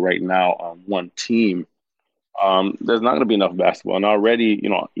NBA right now on one team. There's not going to be enough basketball. And already,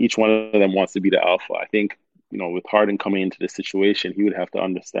 each one of them wants to be the alpha. I think, with Harden coming into this situation, he would have to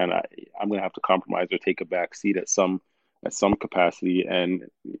understand I'm going to have to compromise or take a back seat at some capacity. And,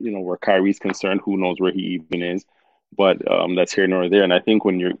 where Kyrie's concerned, who knows where he even is. But that's here nor there. And I think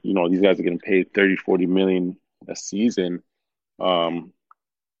when you're, these guys are getting paid 30, 40 million a season to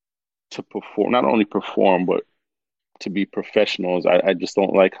perform, not only perform, but to be professionals. I just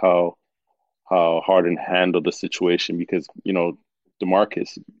don't like how Harden handled the situation because,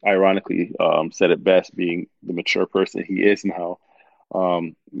 DeMarcus ironically said it best, being the mature person he is now.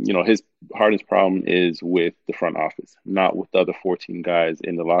 His Harden's problem is with the front office, not with the other 14 guys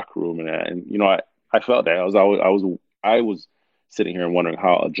in the locker room. And I felt that I was sitting here and wondering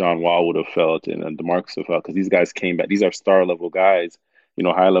how John Wall would have felt and DeMarcus would have felt, because these guys came back. These are star level guys,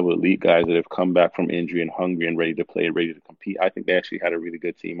 high level elite guys that have come back from injury and hungry and ready to play, ready to compete. I think they actually had a really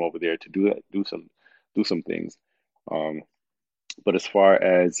good team over there to do some things. But as far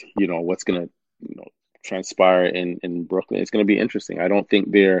as what's going to transpire in Brooklyn, it's going to be interesting. I don't think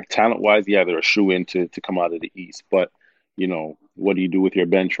they're talent wise, they're a shoe-in to come out of the East, but what do you do with your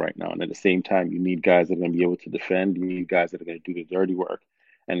bench right now? And at the same time, you need guys that are going to be able to defend. You need guys that are going to do the dirty work.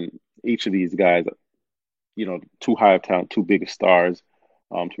 And each of these guys, too high of talent, too big of stars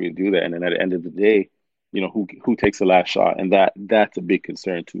to really do that. And then at the end of the day, who takes the last shot? And that's a big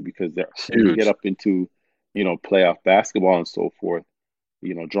concern too, because you get up into playoff basketball and so forth,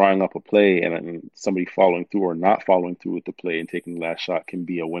 drawing up a play and somebody following through or not following through with the play and taking the last shot can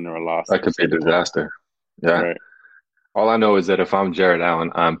be a win or a loss. That could be a disaster. Yeah. Right. All I know is that if I'm Jared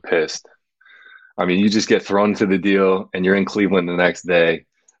Allen, I'm pissed. I mean, you just get thrown into the deal and you're in Cleveland the next day.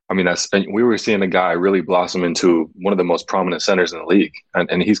 I mean, we were seeing a guy really blossom into one of the most prominent centers in the league.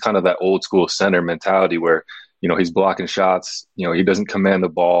 And he's kind of that old school center mentality where, he's blocking shots, he doesn't command the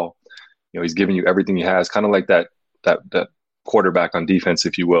ball. He's giving you everything he has, kind of like that quarterback on defense,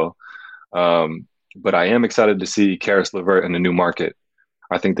 if you will. But I am excited to see Caris LeVert in the new market.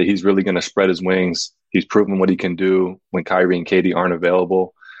 I think that he's really going to spread his wings. He's proven what he can do when Kyrie and KD aren't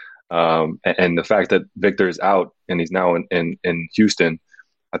available. And the fact that Victor is out and he's now in Houston,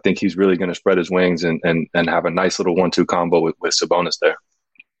 I think he's really going to spread his wings and have a nice little 1-2 combo with Sabonis there.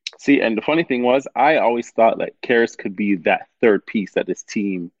 See, and the funny thing was, I always thought that Caris could be that third piece that this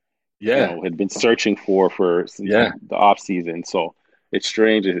team had been searching for since the off season. So it's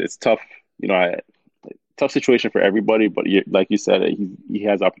strange. It's tough, tough situation for everybody. But like you said, he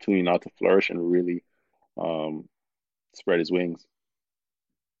has opportunity now to flourish and really spread his wings.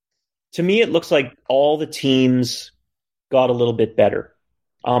 To me, it looks like all the teams got a little bit better.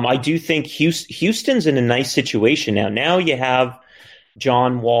 I do think Houston's in a nice situation now. Now you have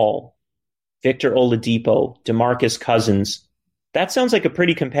John Wall, Victor Oladipo, DeMarcus Cousins. That sounds like a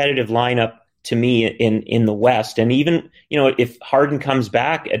pretty competitive lineup to me in the West. And even, if Harden comes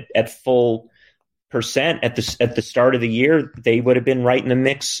back at full percent at the start of the year, they would have been right in the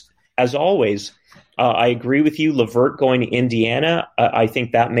mix as always. I agree with you. LeVert going to Indiana, I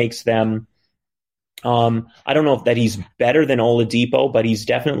think that makes them. I don't know if that he's better than Oladipo, but he's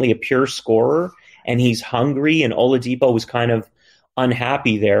definitely a pure scorer and he's hungry. And Oladipo was kind of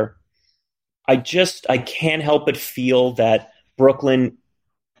unhappy there. I can't help but feel that Brooklyn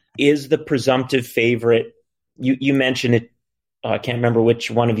is the presumptive favorite. You mentioned it. I can't remember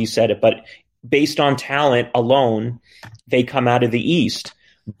which one of you said it, but based on talent alone, they come out of the East.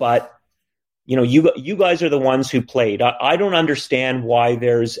 But you guys are the ones who played. I don't understand why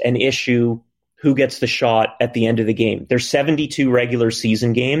there's an issue who gets the shot at the end of the game. There's 72 regular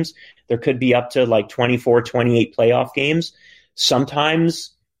season games. There could be up to like 24, 28 playoff games.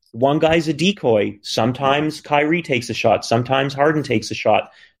 Sometimes one guy's a decoy. Sometimes Kyrie takes a shot. Sometimes Harden takes a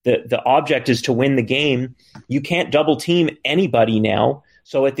shot. The object is to win the game. You can't double team anybody now.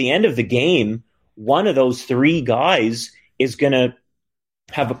 So at the end of the game, one of those three guys is going to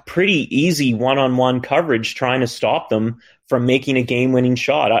have a pretty easy one-on-one coverage trying to stop them from making a game-winning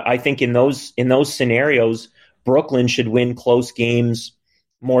shot. I think in those scenarios, Brooklyn should win close games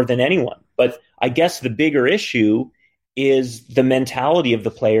more than anyone. But I guess the bigger issue is the mentality of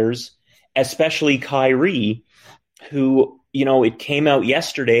the players, especially Kyrie, who, you know, it came out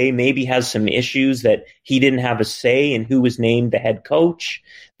yesterday, maybe has some issues that he didn't have a say in who was named the head coach.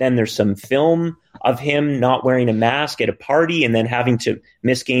 Then there's some film of him not wearing a mask at a party and then having to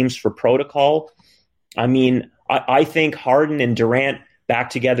miss games for protocol. I mean, I think Harden and Durant back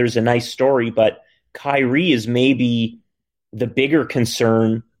together is a nice story, but Kyrie is maybe the bigger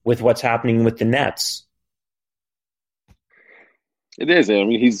concern with what's happening with the Nets. It is. I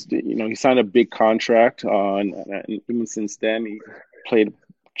mean, he signed a big contract, and even since then, he played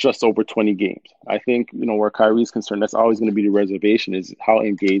just over 20 games. I think, you know, where Kyrie's concerned, that's always going to be the reservation, is how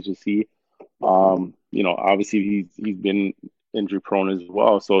engaged is he? You know, obviously he's been injury prone as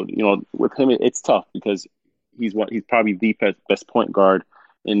well. So, you know, with him, it's tough because he's probably the best point guard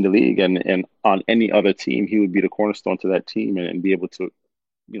in the league, and on any other team, he would be the cornerstone to that team and be able to,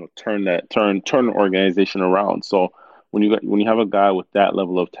 you know, turn the organization around. So when you have a guy with that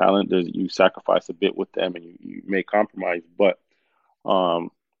level of talent, you sacrifice a bit with them and you may compromise. But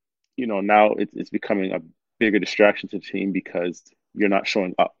you know, now it's becoming a bigger distraction to the team because you're not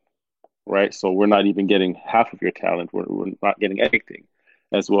showing up, right? So we're not even getting half of your talent. We're not getting anything.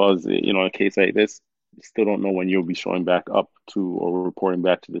 As well as, you know, in a case like this, you still don't know when you'll be showing back up to or reporting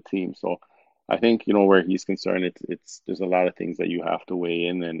back to the team. So I think, you know, where he's concerned, there's a lot of things that you have to weigh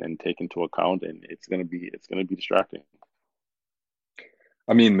in and take into account, and it's gonna be distracting.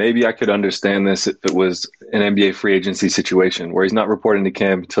 I mean, maybe I could understand this if it was an NBA free agency situation where he's not reporting to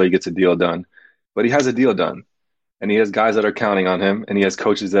camp until he gets a deal done. But he has a deal done, and he has guys that are counting on him, and he has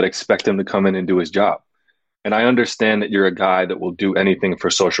coaches that expect him to come in and do his job. And I understand that you're a guy that will do anything for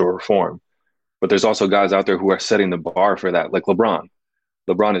social reform. But there's also guys out there who are setting the bar for that, like LeBron.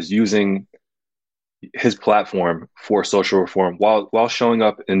 LeBron is using his platform for social reform while showing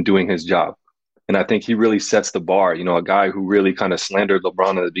up and doing his job. And I think he really sets the bar. You know, a guy who really kind of slandered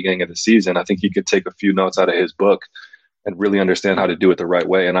LeBron at the beginning of the season, I think he could take a few notes out of his book and really understand how to do it the right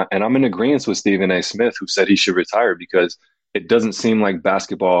way. And I'm in agreement with Stephen A. Smith, who said he should retire because it doesn't seem like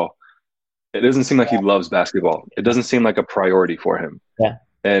basketball. It doesn't seem like he loves basketball. It doesn't seem like a priority for him. Yeah.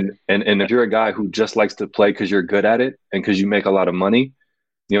 And if you're a guy who just likes to play because you're good at it and because you make a lot of money,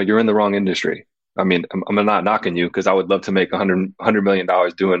 you know, you're in the wrong industry. I mean, I'm not knocking you because I would love to make $100 million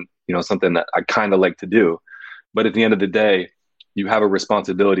doing, you know, something that I kind of like to do. But at the end of the day, you have a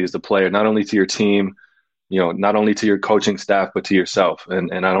responsibility as a player, not only to your team, you know, not only to your coaching staff, but to yourself.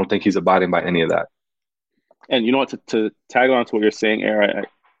 And I don't think he's abiding by any of that. And you know what, to tag on to what you're saying, Aaron,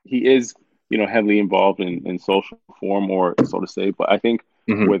 he is, you know, heavily involved in social reform, or so to say. But I think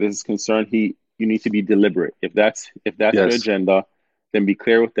where this is concerned, you need to be deliberate. If that's yes. Your agenda, then be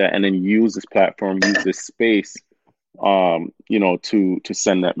clear with that, and then use this platform, use this space, you know, to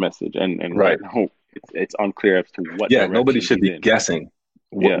send that message. And right now, it's unclear as to what. Yeah, nobody should be guessing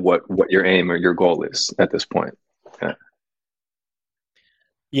what your aim or your goal is at this point.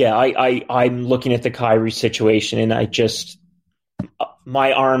 Yeah, I'm looking at the Kyrie situation, and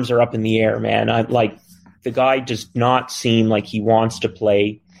my arms are up in the air, man. I'm like, the guy does not seem like he wants to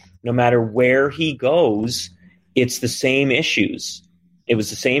play. No matter where he goes, it's the same issues. It was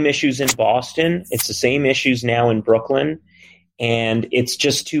the same issues in Boston. It's the same issues now in Brooklyn. And it's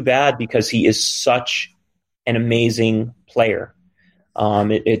just too bad because he is such an amazing player.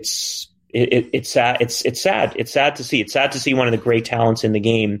 It's sad. It's sad. It's sad to see. It's sad to see one of the great talents in the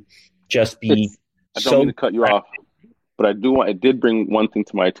game just be I don't mean to cut you off, but it did bring one thing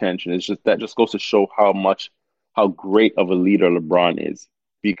to my attention. It's just that just goes to show how great of a leader LeBron is.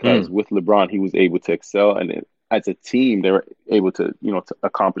 Because with LeBron, he was able to excel, and as a team, they were able to, you know, to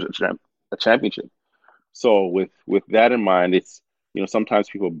accomplish a championship. So with that in mind, it's, you know, sometimes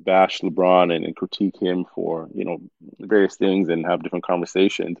people bash LeBron and critique him for, you know, various things and have different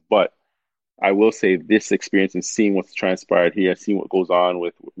conversations. But I will say this experience and seeing what's transpired here, seeing what goes on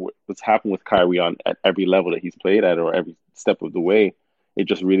with what's happened with Kyrie at every level that he's played at or every step of the way, it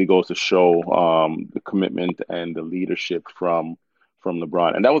just really goes to show the commitment and the leadership from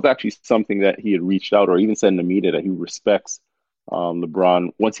LeBron. And that was actually something that he had reached out or even said in the media that he respects LeBron,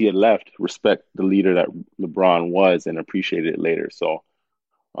 once he had left, respect the leader that LeBron was and appreciated it later. So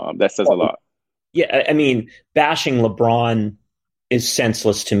that says a lot. Yeah, I mean, bashing LeBron is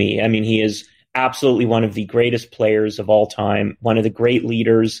senseless to me. I mean, he is absolutely one of the greatest players of all time, one of the great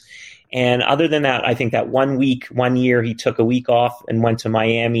leaders. And other than that, I think that 1 year, he took a week off and went to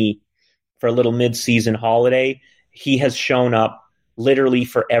Miami for a little mid-season holiday. He has shown up literally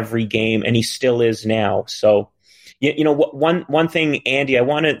for every game, and he still is now. So, you know, one thing, Andy, I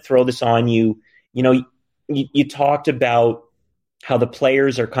want to throw this on you. You know, you talked about how the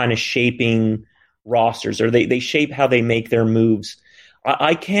players are kind of shaping rosters, or they shape how they make their moves.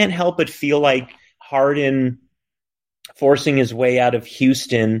 I can't help but feel like Harden forcing his way out of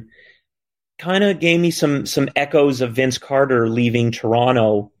Houston kind of gave me some echoes of Vince Carter leaving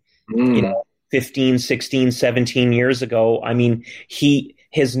Toronto, 15, 16, 17 years ago. I mean,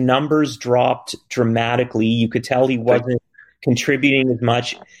 his numbers dropped dramatically. You could tell he wasn't contributing as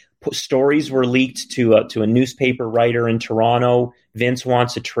much. Stories were leaked to a newspaper writer in Toronto. Vince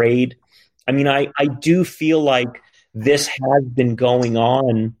wants a trade. I mean, I do feel like this has been going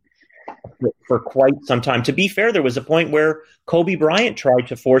on for quite some time. To be fair, there was a point where Kobe Bryant tried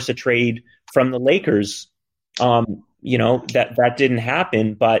to force a trade from the Lakers. That didn't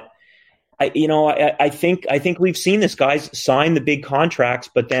happen. But I think we've seen this. Guys sign the big contracts,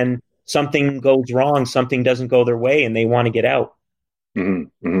 but then something goes wrong, something doesn't go their way, and they want to get out.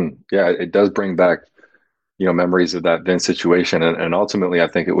 Mm-hmm, mm-hmm. Yeah, it does bring back, memories of that Vince situation. And ultimately, I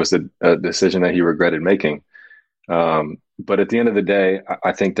think it was a decision that he regretted making. But at the end of the day,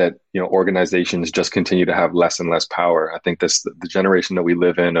 I think that, organizations just continue to have less and less power. I think the generation that we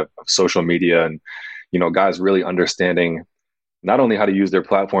live in of social media and, guys really understanding not only how to use their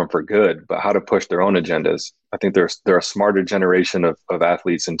platform for good, but how to push their own agendas. I think they're a smarter generation of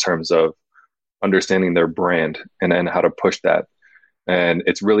athletes in terms of understanding their brand and how to push that. And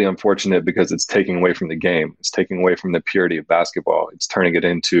it's really unfortunate because it's taking away from the game. It's taking away from the purity of basketball. It's turning it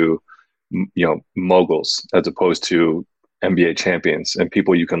into, moguls as opposed to NBA champions and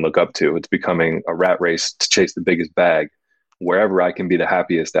people you can look up to. It's becoming a rat race to chase the biggest bag wherever I can be the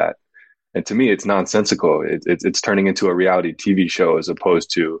happiest at. And to me, it's nonsensical. It's turning into a reality TV show as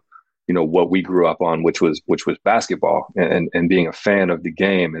opposed to, what we grew up on, which was basketball and being a fan of the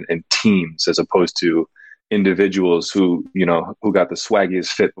game and teams as opposed to individuals who got the swaggiest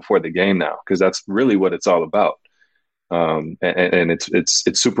fit before the game now, because that's really what it's all about. And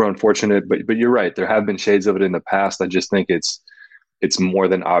it's super unfortunate, but you're right. There have been shades of it in the past. I just think it's more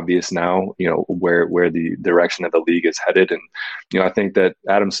than obvious now, where the direction of the league is headed. And, I think that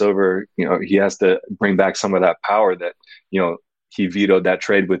Adam Silver, he has to bring back some of that power that, he vetoed that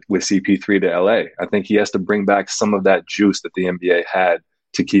trade with CP3 to LA. I think he has to bring back some of that juice that the NBA had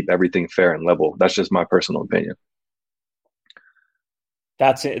to keep everything fair and level. That's just my personal opinion.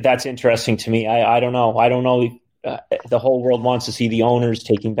 That's interesting to me. I don't know. I don't know. The whole world wants to see the owners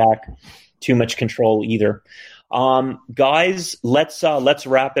taking back too much control either. Guys, let's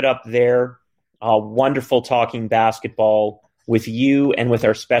wrap it up there. Wonderful talking basketball with you and with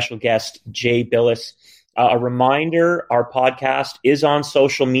our special guest, Jay Bilas. A reminder, our podcast is on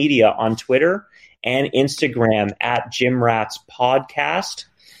social media on Twitter and Instagram at Gym Rats Podcast.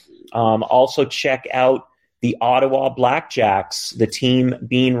 Also check out the Ottawa Blackjacks, the team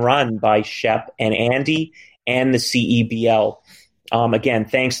being run by Shep and Andy, and the CEBL. Again,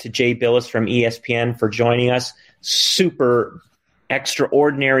 thanks to Jay Bilas from ESPN for joining us. Super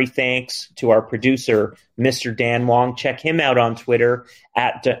extraordinary thanks to our producer, Mr. Dan Wong. Check him out on Twitter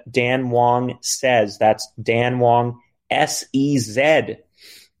at Dan Wong Says. That's Dan Wong SEZ.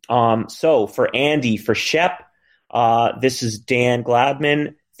 So for Andy, for Shep, this is Dan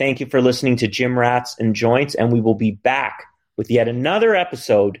Gladman. Thank you for listening to Gym Rats and Joints, and we will be back with yet another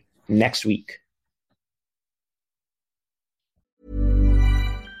episode next week.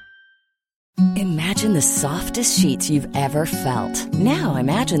 Imagine the softest sheets you've ever felt. Now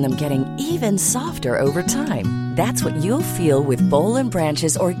imagine them getting even softer over time. That's what you'll feel with Boll &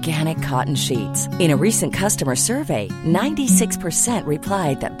 Branch's organic cotton sheets. In a recent customer survey, 96%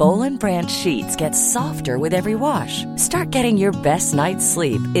 replied that Boll & Branch sheets get softer with every wash. Start getting your best night's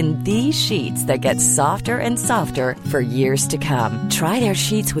sleep in these sheets that get softer and softer for years to come. Try their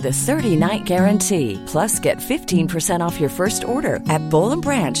sheets with a 30-night guarantee. Plus, get 15% off your first order at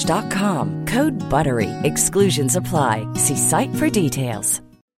bollandbranch.com. Code BUTTERY. Exclusions apply. See site for details.